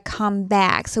making a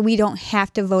comeback, so we don't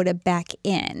have to vote it back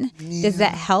in. Yeah. Does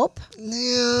that help?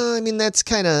 Yeah, I mean, that's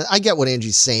kind of, I get what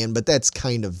Angie's saying, but that's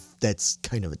kind of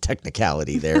a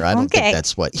technicality there. I don't think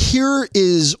that's what. Here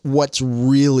is what's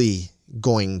really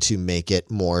going to make it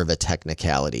more of a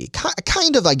technicality.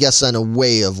 Kind of, I guess, in a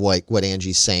way of what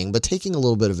Angie's saying, but taking a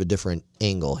little bit of a different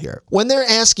angle here. When they're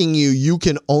asking you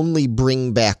can only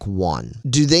bring back one,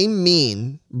 do they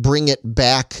mean bring it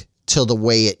back to the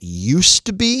way it used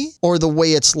to be, or the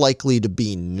way it's likely to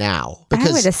be now? Because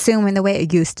I would assume in the way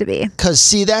it used to be. Because,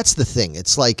 see, that's the thing.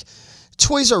 It's like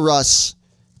Toys R Us,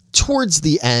 towards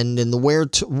the end, and where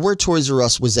Toys R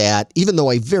Us was at, even though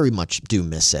I very much do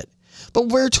miss it, but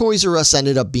where Toys R Us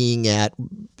ended up being at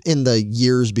in the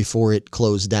years before it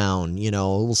closed down,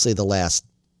 we'll say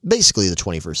basically the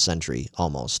 21st century,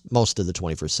 most of the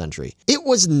 21st century, it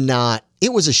was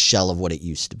a shell of what it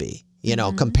used to be.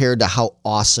 Compared to how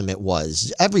awesome it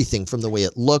was. Everything from the way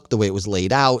it looked, the way it was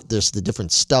laid out, there's the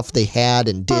different stuff they had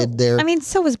and did there. I mean,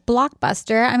 so was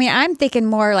Blockbuster. I mean, I'm thinking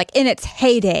more like in its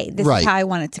heyday, this is how I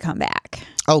want it to come back.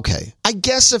 Okay. I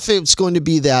guess if it's going to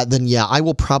be that, then yeah, I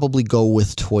will probably go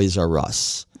with Toys R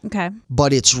Us. Okay.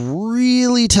 But it's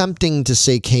really tempting to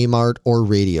say Kmart or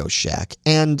Radio Shack.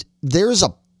 And there's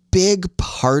a big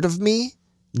part of me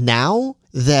now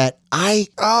that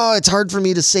it's hard for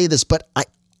me to say this, but I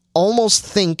almost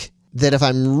think that if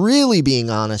I'm really being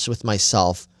honest with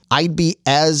myself, I'd be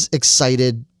as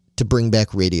excited to bring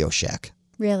back Radio Shack.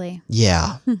 Really?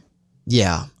 Yeah.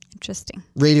 Yeah. Interesting.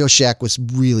 Radio Shack was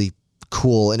really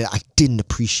cool, and I didn't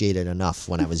appreciate it enough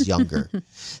when I was younger.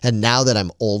 And now that I'm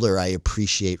older, I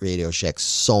appreciate Radio Shack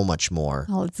so much more.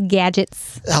 All its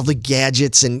gadgets. All the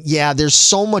gadgets, and yeah, there's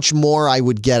so much more I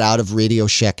would get out of Radio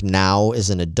Shack now as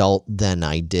an adult than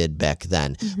I did back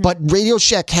then. Mm-hmm. But Radio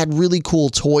Shack had really cool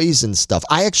toys and stuff.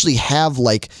 I actually have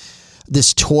like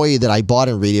this toy that I bought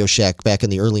in Radio Shack back in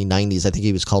the early 90s. I think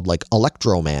he was called like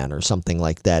Electro Man or something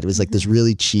like that. It was like this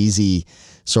really cheesy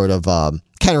sort of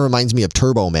kind of reminds me of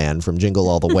Turbo Man from Jingle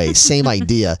All the Way. Same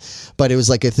idea, but it was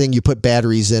like a thing you put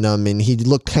batteries in him, and he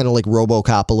looked kind of like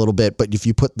RoboCop a little bit, but if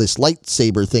you put this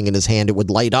lightsaber thing in his hand, it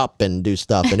would light up and do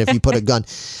stuff. And if you put a gun,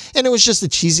 and it was just a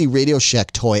cheesy Radio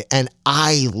Shack toy, and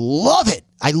I love it.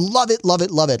 I love it, love it,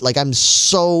 love it. Like, I'm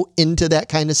so into that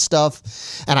kind of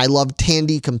stuff, and I love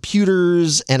Tandy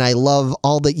computers, and I love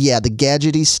all the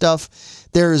gadgety stuff.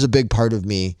 There is a big part of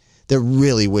me that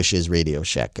really wishes Radio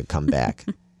Shack could come back.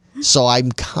 So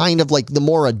I'm kind of like the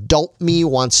more adult me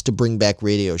wants to bring back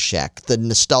Radio Shack. The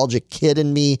nostalgic kid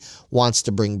in me wants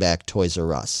to bring back Toys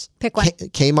R Us. Pick one.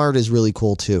 Kmart is really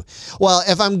cool too. Well,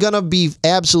 if I'm going to be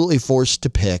absolutely forced to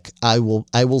pick, I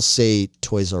will say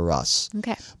Toys R Us.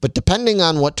 Okay. But depending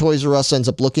on what Toys R Us ends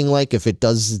up looking like, if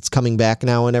it's coming back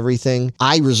now and everything,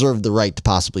 I reserve the right to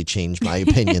possibly change my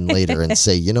opinion later and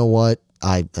say, you know what?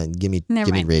 Give me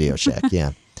Radio Shack.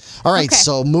 Yeah. All right,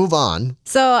 so move on.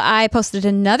 So I posted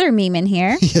another meme in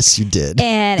here. Yes, you did.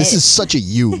 And this is such a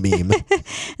you meme.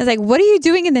 It's like, what are you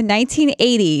doing in the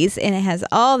 1980s? And it has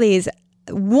all these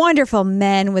wonderful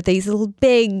men with these little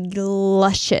big,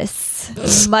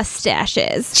 luscious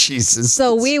mustaches. Jesus.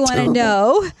 So we want to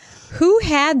know, who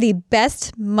had the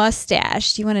best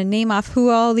mustache? Do you want to name off who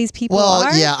all these people are?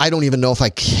 Well, yeah, I don't even know if I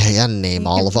can name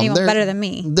all of them. Name them better than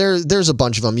me. There's a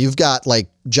bunch of them. You've got like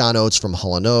John Oates from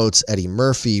Hall & Oates, Eddie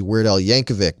Murphy, Weird Al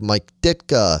Yankovic, Mike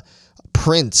Ditka,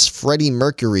 Prince, Freddie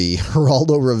Mercury,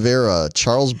 Geraldo Rivera,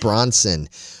 Charles Bronson,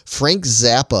 Frank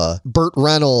Zappa, Burt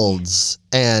Reynolds,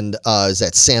 and is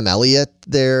that Sam Elliott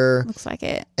there? Looks like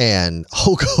it. And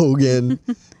Hulk Hogan,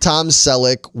 Tom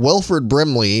Selleck, Wilford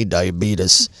Brimley,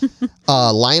 diabetes,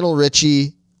 Lionel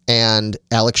Richie, and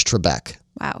Alex Trebek.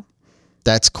 Wow.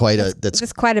 That's quite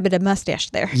that's quite a bit of mustache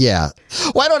there. Yeah.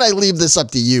 Why don't I leave this up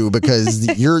to you?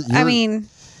 Because you're I mean,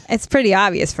 it's pretty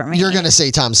obvious for me. You're going to say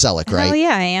Tom Selleck, right? Oh,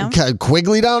 yeah, I am.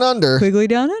 Quigley Down Under. Quigley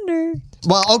Down Under.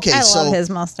 Well, okay, I love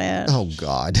his mustache. Oh,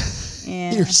 God.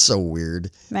 Yeah. You're so weird.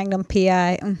 Magnum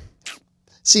P.I.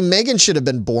 See, Megan should have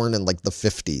been born in like the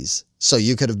 50s. So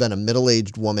you could have been a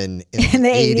middle-aged woman in the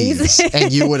 80s.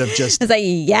 And you would have just... It's like,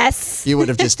 yes. You would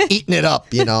have just eaten it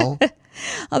up, you know?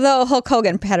 Although Hulk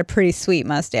Hogan had a pretty sweet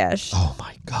mustache. Oh,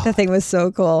 my God. That thing was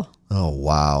so cool. Oh,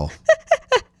 wow.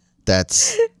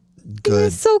 That's good. It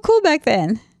was so cool back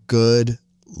then. Good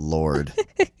Lord.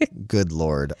 Good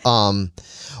Lord.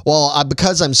 Well,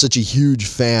 because I'm such a huge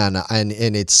fan and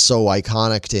it's so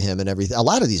iconic to him and everything. A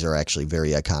lot of these are actually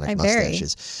very iconic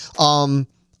mustaches.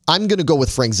 I'm going to go with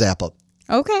Frank Zappa.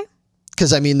 Okay.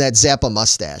 Because I mean that Zappa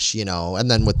mustache, you know, and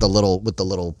then with the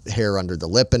little hair under the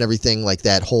lip and everything, like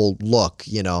that whole look,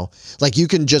 you know, like you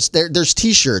can just there's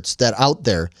T-shirts that out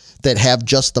there that have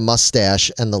just the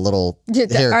mustache and the little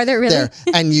hair. Are there really? There.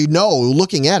 And you know,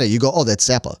 looking at it, you go, oh, that's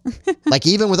Zappa. Like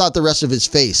even without the rest of his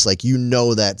face, like you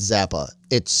know that's Zappa.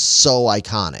 It's so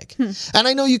iconic. And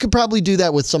I know you could probably do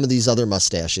that with some of these other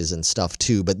mustaches and stuff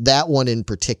too, but that one in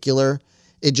particular,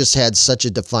 it just had such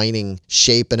a defining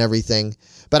shape and everything.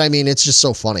 But I mean, it's just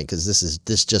so funny because this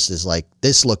is like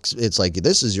this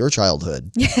is your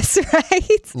childhood. Yes,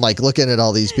 right. Like looking at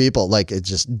all these people, like it's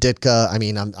just Ditka. I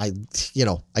mean,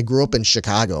 I grew up in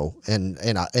Chicago and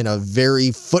in a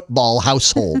very football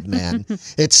household, man.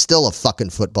 It's still a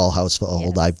fucking football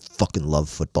household. Yes. I fucking love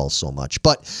football so much.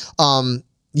 But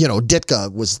you know,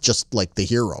 Ditka was just like the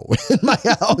hero in my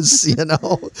house, you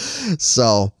know.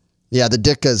 So yeah, the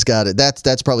Ditka's got it.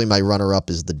 That's probably my runner-up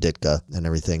is the Ditka and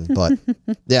everything. But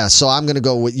yeah, so I'm going to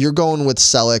go with, you're going with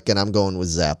Selleck and I'm going with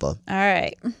Zappa.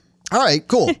 All right,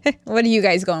 cool. What are you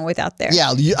guys going with out there?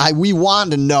 Yeah, we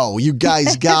want to know. You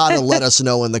guys got to let us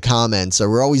know in the comments. So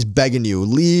we're always begging you,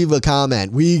 leave a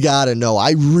comment. We got to know.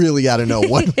 I really got to know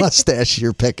what mustache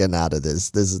you're picking out of this.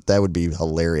 That would be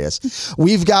hilarious.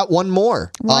 We've got one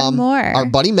more. One more. Our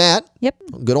buddy Matt. Yep.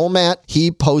 Good old Matt.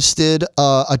 He posted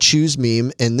a choose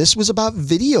meme, and this was about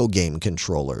video game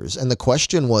controllers. And the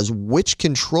question was, which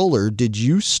controller did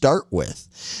you start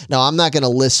with? Now, I'm not going to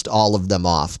list all of them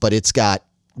off, but it's got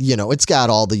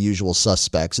all the usual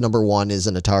suspects. Number 1 is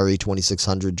an Atari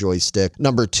 2600 joystick.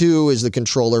 Number 2 is the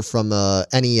controller from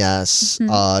NES.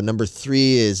 Mm-hmm. Number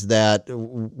 3 is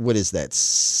what is that?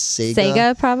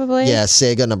 Sega, probably? Yeah,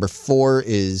 Sega. Number 4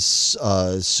 is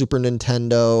Super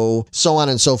Nintendo, so on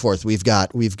and so forth. We've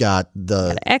got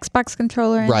the Xbox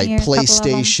controller in right, here,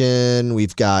 PlayStation.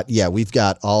 We've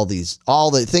got all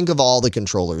think of all the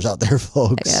controllers out there,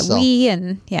 folks. Wii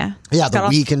and the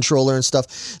Wii controller and stuff.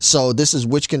 So this is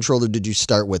which controller did you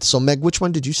start with? So Meg, which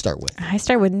one did you start with? I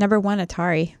started with number 1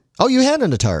 Atari. Oh, you had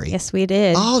an Atari? Yes, we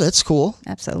did. Oh, that's cool.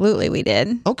 Absolutely, we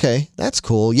did. Okay, that's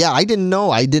cool. Yeah, I didn't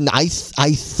know. I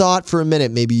thought for a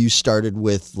minute maybe you started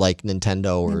with like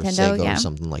Nintendo or Sega or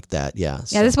something like that. Yeah.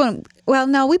 Yeah, this one. Well,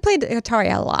 no, we played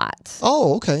Atari a lot.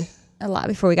 Oh, okay. A lot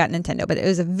before we got Nintendo, but it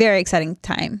was a very exciting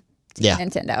time to get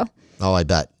Nintendo. Oh, I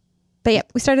bet. But yeah,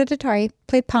 we started Atari,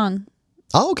 played Pong.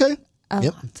 Oh, okay. A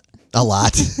lot. A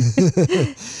lot.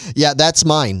 Yeah, that's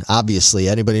mine, obviously.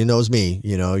 Anybody who knows me,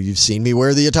 you've seen me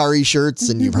wear the Atari shirts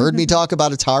and you've heard me talk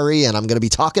about Atari, and I'm going to be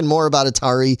talking more about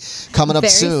Atari coming up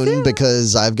soon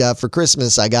because for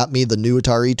Christmas, I got me the new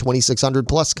Atari 2600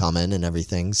 Plus coming and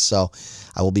everything. So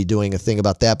I will be doing a thing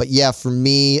about that. But yeah, for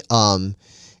me,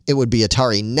 it would be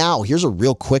Atari. Now, here's a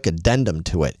real quick addendum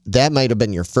to it. That might have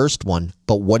been your first one,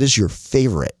 but what is your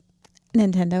favorite?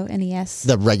 Nintendo NES.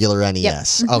 The regular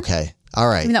NES. Yep. Okay. All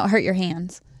right. Even though it hurt your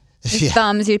hands. Your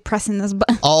thumbs, you're pressing those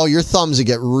buttons. Oh, your thumbs, you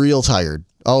get real tired.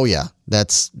 Oh, yeah.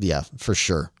 For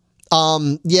sure.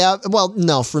 Yeah, well,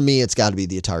 no, for me, it's got to be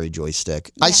the Atari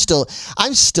joystick. Yeah.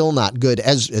 I'm still not good,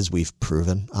 as we've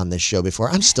proven on this show before.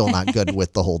 I'm still not good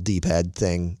with the whole D-pad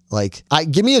thing. Like,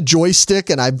 give me a joystick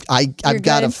and I've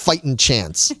got a fighting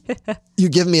chance. You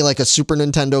give me like a Super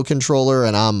Nintendo controller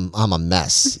and I'm a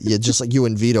mess. You just like you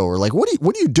and Vito are like, what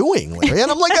are you doing, Larry? And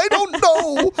I'm like, I don't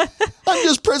know. I'm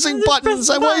just pressing buttons.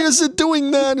 Why is it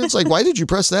doing that? And it's like, why did you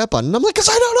press that button? I'm like, because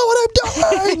I don't know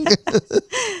what I'm doing.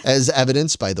 As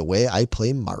evidenced by the way I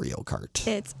play Mario Kart.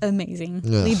 It's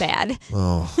amazingly bad.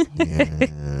 Oh, yeah,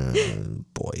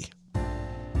 boy.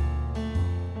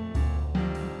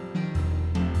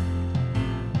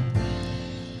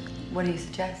 What do you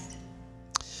suggest?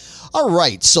 All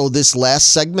right, so this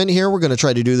last segment here, we're going to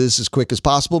try to do this as quick as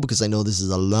possible because I know this is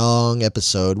a long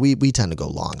episode. We tend to go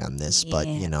long on this, but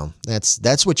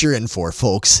that's what you're in for,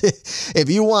 folks. If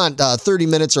you want 30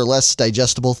 minutes or less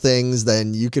digestible things,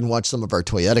 then you can watch some of our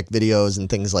toyetic videos and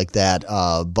things like that.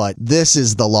 But this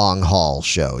is the long haul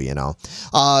show, In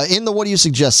the What Do You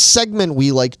Suggest segment,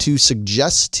 we like to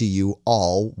suggest to you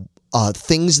all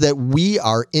things that we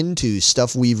are into,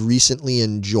 stuff we've recently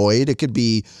enjoyed. It could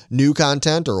be new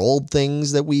content or old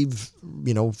things that we've,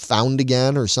 found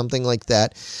again or something like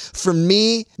that. For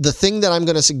me, the thing that I'm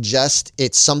going to suggest,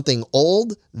 it's something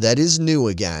old that is new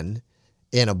again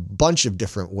in a bunch of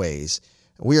different ways.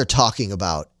 We are talking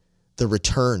about the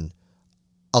return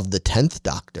of the 10th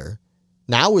Doctor.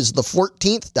 Now is the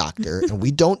 14th Doctor, and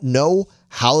we don't know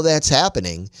how that's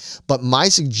happening. But my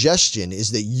suggestion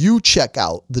is that you check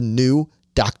out the new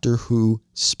Doctor Who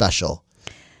special.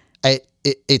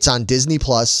 It's on Disney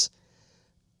Plus,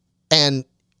 and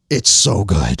it's so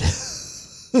good.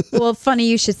 Well, funny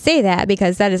you should say that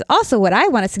because that is also what I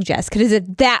want to suggest because it's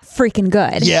that freaking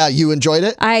good. Yeah, you enjoyed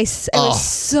it? It was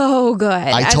so good.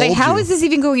 I was like, how is this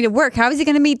even going to work? How is he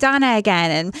going to meet Donna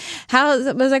again? And I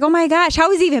was like, oh my gosh,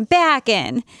 how is he even back?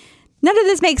 And none of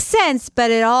this makes sense, but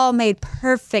it all made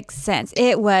perfect sense.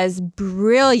 It was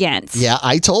brilliant. Yeah,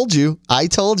 I told you.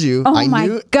 Oh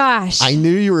my gosh. I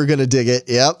knew you were going to dig it.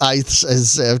 Yep.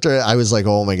 After I was like,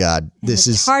 oh my God, this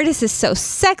is. TARDIS is so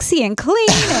sexy and clean.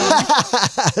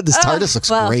 This TARDIS looks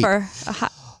great.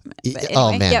 Anyway,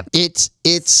 oh man, yep.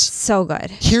 It's so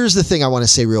good. Here's the thing I want to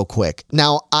say real quick.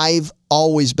 Now, I've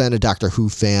always been a Doctor Who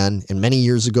fan, and many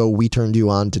years ago we turned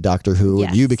you on to Doctor Who,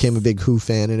 and you became a big Who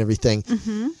fan and everything.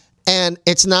 Mm-hmm. And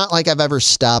it's not like I've ever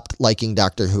stopped liking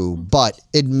Doctor Who, but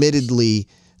admittedly,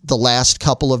 the last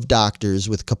couple of Doctors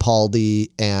with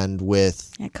Capaldi and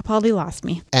with... Yeah, Capaldi lost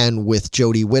me. And with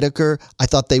Jodie Whittaker, I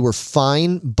thought they were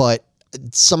fine, but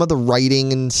some of the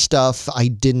writing and stuff I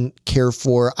didn't care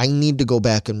for. I need to go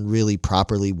back and really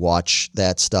properly watch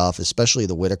that stuff, especially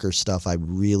the Whittaker stuff. I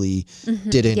really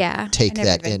didn't take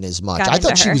that in as much. I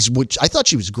thought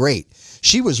she was great.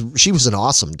 She was an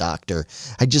awesome Doctor.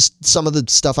 Some of the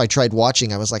stuff I tried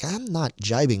watching, I was like, I'm not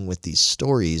jiving with these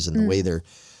stories and the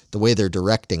way they're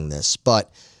directing this.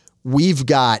 But we've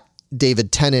got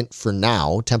David Tennant for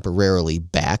now, temporarily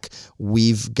back.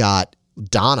 We've got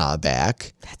Donna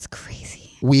back. That's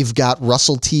crazy. We've got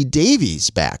Russell T Davies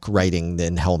back writing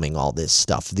and helming all this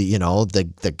stuff.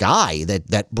 The guy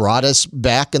that brought us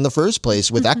back in the first place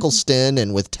with Eccleston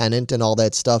and with Tennant and all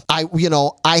that stuff.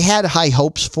 I had high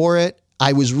hopes for it.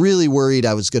 I was really worried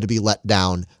I was going to be let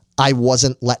down. I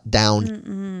wasn't let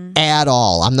down at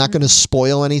all. I'm not going to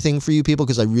spoil anything for you people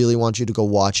because I really want you to go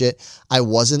watch it. I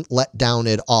wasn't let down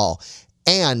at all.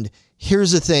 And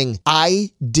here's the thing.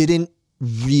 I didn't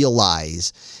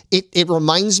realize it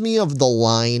reminds me of the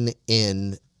line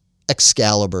in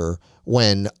Excalibur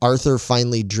when Arthur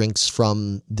finally drinks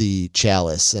from the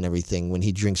chalice and everything, when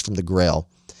he drinks from the Grail,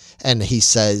 and he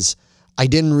says, I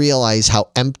didn't realize how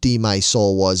empty my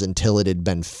soul was until it had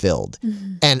been filled.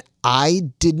 And I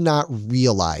did not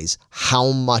realize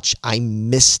how much I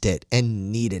missed it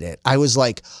and needed it. I was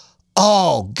like,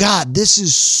 oh God, this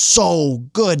is so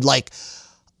good. Like,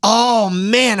 oh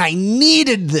man, I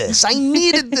needed this. I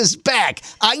needed this back.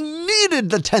 I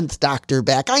needed the 10th Doctor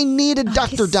back. I needed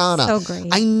Dr. Donna. So great.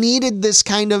 I needed this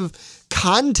kind of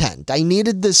content. I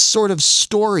needed this sort of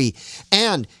story.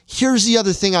 And here's the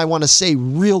other thing I want to say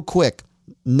real quick.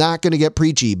 Not going to get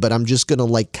preachy, but I'm just going to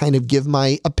like kind of give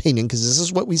my opinion because this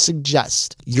is what we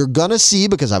suggest. You're going to see,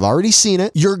 because I've already seen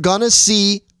it, you're going to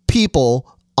see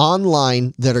people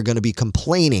online that are going to be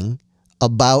complaining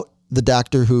about the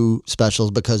Doctor Who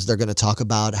specials because they're going to talk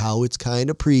about how it's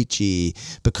kind of preachy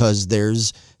because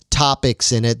there's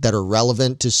topics in it that are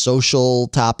relevant to social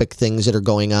topic things that are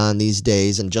going on these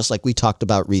days. And just like we talked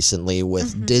about recently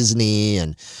with Disney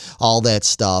and all that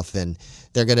stuff. And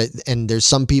there's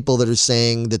some people that are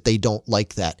saying that they don't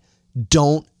like that.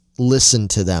 Don't listen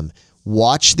to them.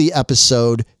 Watch the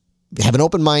episode, have an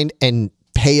open mind, and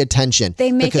pay attention.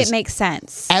 They make it make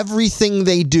sense. Everything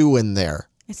they do in there.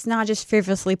 It's not just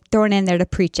frivolously thrown in there to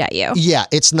preach at you. Yeah,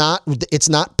 it's not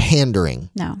pandering.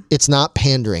 No. It's not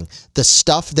pandering. The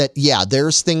stuff that,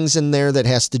 there's things in there that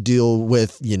has to deal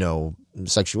with,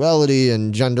 sexuality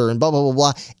and gender and blah, blah, blah,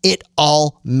 blah. It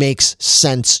all makes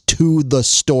sense to the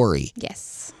story.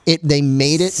 Yes. They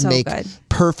made it so make good.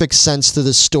 Perfect sense to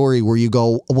the story where you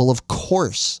go, well, of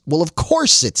course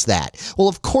it's that. Well,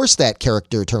 of course that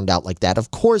character turned out like that.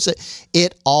 Of course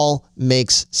it all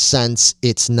makes sense.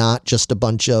 It's not just a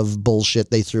bunch of bullshit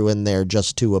they threw in there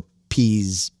just to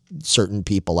appease certain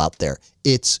people out there.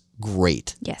 It's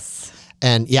great. Yes.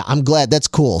 And yeah, I'm glad. That's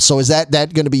cool. So is that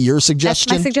going to be your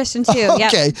suggestion? That's my suggestion too.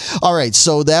 Okay. Yep. All right.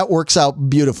 So that works out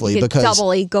beautifully because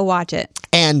doubly go watch it.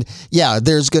 And yeah,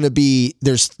 there's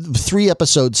 3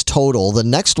 episodes total. The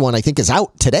next one I think is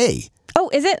out today. Oh,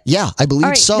 is it? Yeah, I believe All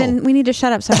right, so. Then we need to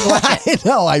shut up so I can watch it. I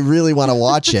know. I really want to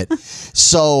watch it.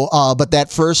 So, but that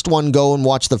first one, go and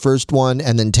watch the first one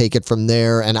and then take it from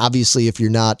there. And obviously, if you're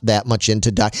not that much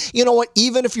into you know what?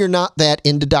 Even if you're not that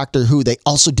into Doctor Who, they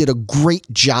also did a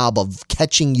great job of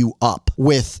catching you up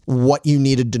with what you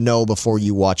needed to know before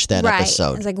you watch that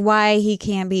episode. It's like why he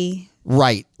can't be.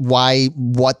 Right.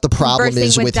 What the problem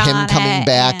is with him coming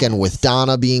back and with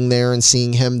Donna being there and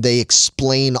seeing him. They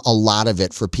explain a lot of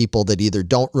it for people that either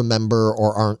don't remember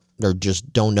or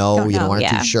just don't know, aren't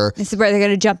too sure. This is where they're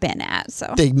going to jump in at.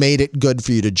 So they made it good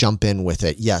for you to jump in with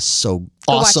it. Yes. So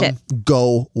awesome.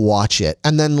 Go watch it.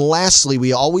 And then lastly,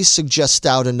 we always suggest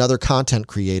out another content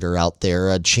creator out there,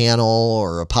 a channel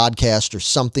or a podcast or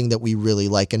something that we really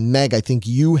like. And Meg, I think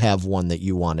you have one that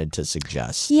you wanted to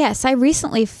suggest. Yes. I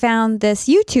recently found this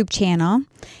YouTube channel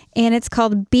and it's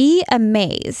called Be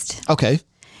Amazed. Okay.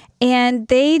 And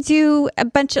they do a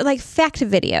bunch of like fact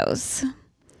videos.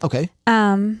 Okay.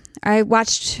 I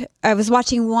was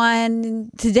watching one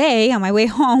today on my way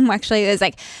home. Actually, it was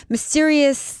like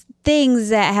mysterious things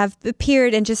that have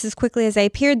appeared, and just as quickly as they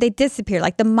appeared, they disappeared.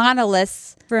 Like the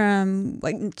monoliths from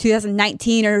like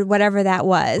 2019 or whatever that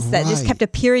was, that just kept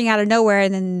appearing out of nowhere,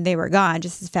 and then they were gone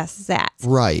just as fast as that.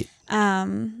 Right.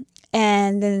 And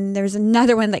then there's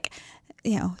another one like,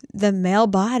 the male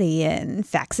body and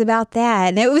facts about that.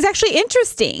 And it was actually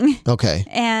interesting. Okay.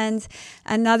 And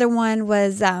another one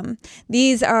was,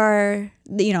 these are,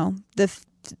 the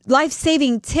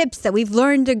life-saving tips that we've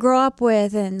learned to grow up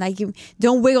with. And like, you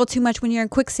don't wiggle too much when you're in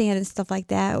quicksand and stuff like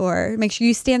that. Or make sure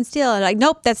you stand still. And like,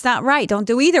 nope, that's not right. Don't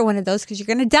do either one of those because you're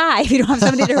going to die if you don't have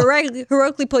somebody to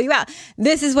heroically pull you out.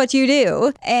 This is what you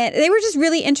do. And they were just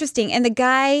really interesting. And the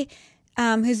guy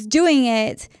who's doing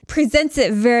it presents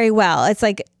it very well. It's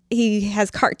like he has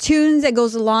cartoons that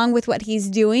goes along with what he's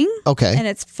doing. Okay. And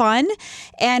it's fun.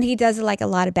 And he does like a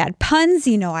lot of bad puns.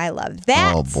 I love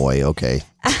that. Oh boy. Okay.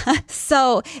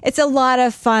 So it's a lot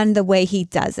of fun the way he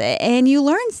does it, and you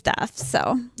learn stuff.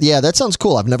 So yeah, that sounds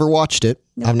cool. I've never watched it.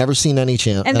 Nope. I've never seen any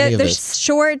channel. And there's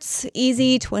shorts,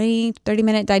 easy 20,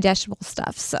 30-minute digestible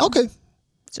stuff. So okay.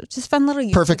 So just fun little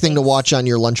YouTube perfect thing things to watch on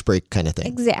your lunch break kind of thing.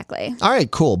 Exactly. All right,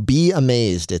 cool. Be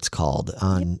Amazed, it's called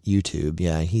on YouTube.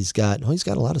 Yeah, he's got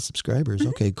a lot of subscribers.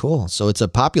 Okay, cool. So it's a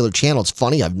popular channel. It's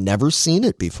funny. I've never seen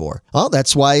it before. Well,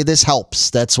 that's why this helps.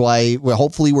 That's why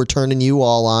hopefully we're turning you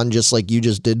all on just like you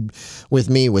just did with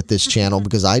me with this channel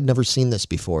because I'd never seen this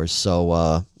before.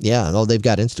 So they've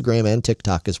got Instagram and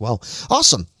TikTok as well.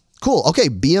 Awesome. Cool. Okay.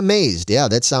 Be amazed. Yeah,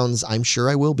 I'm sure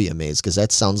I will be amazed because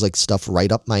that sounds like stuff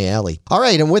right up my alley. All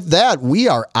right. And with that, we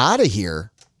are out of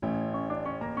here.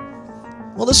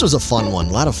 Well, this was a fun one.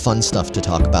 A lot of fun stuff to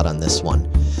talk about on this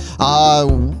one.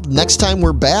 Next time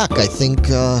we're back, I think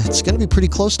it's going to be pretty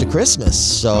close to Christmas.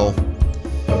 So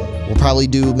we'll probably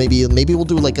do maybe we'll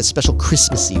do like a special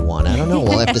Christmassy one. I don't know.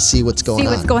 We'll have to see what's going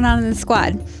on. See what's going on in the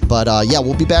squad. But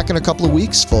we'll be back in a couple of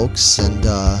weeks, folks. And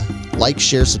like,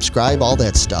 share, subscribe, all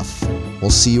that stuff.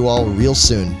 We'll see you all real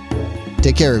soon.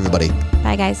 Take care, everybody.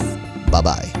 Bye, guys.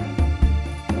 Bye-bye.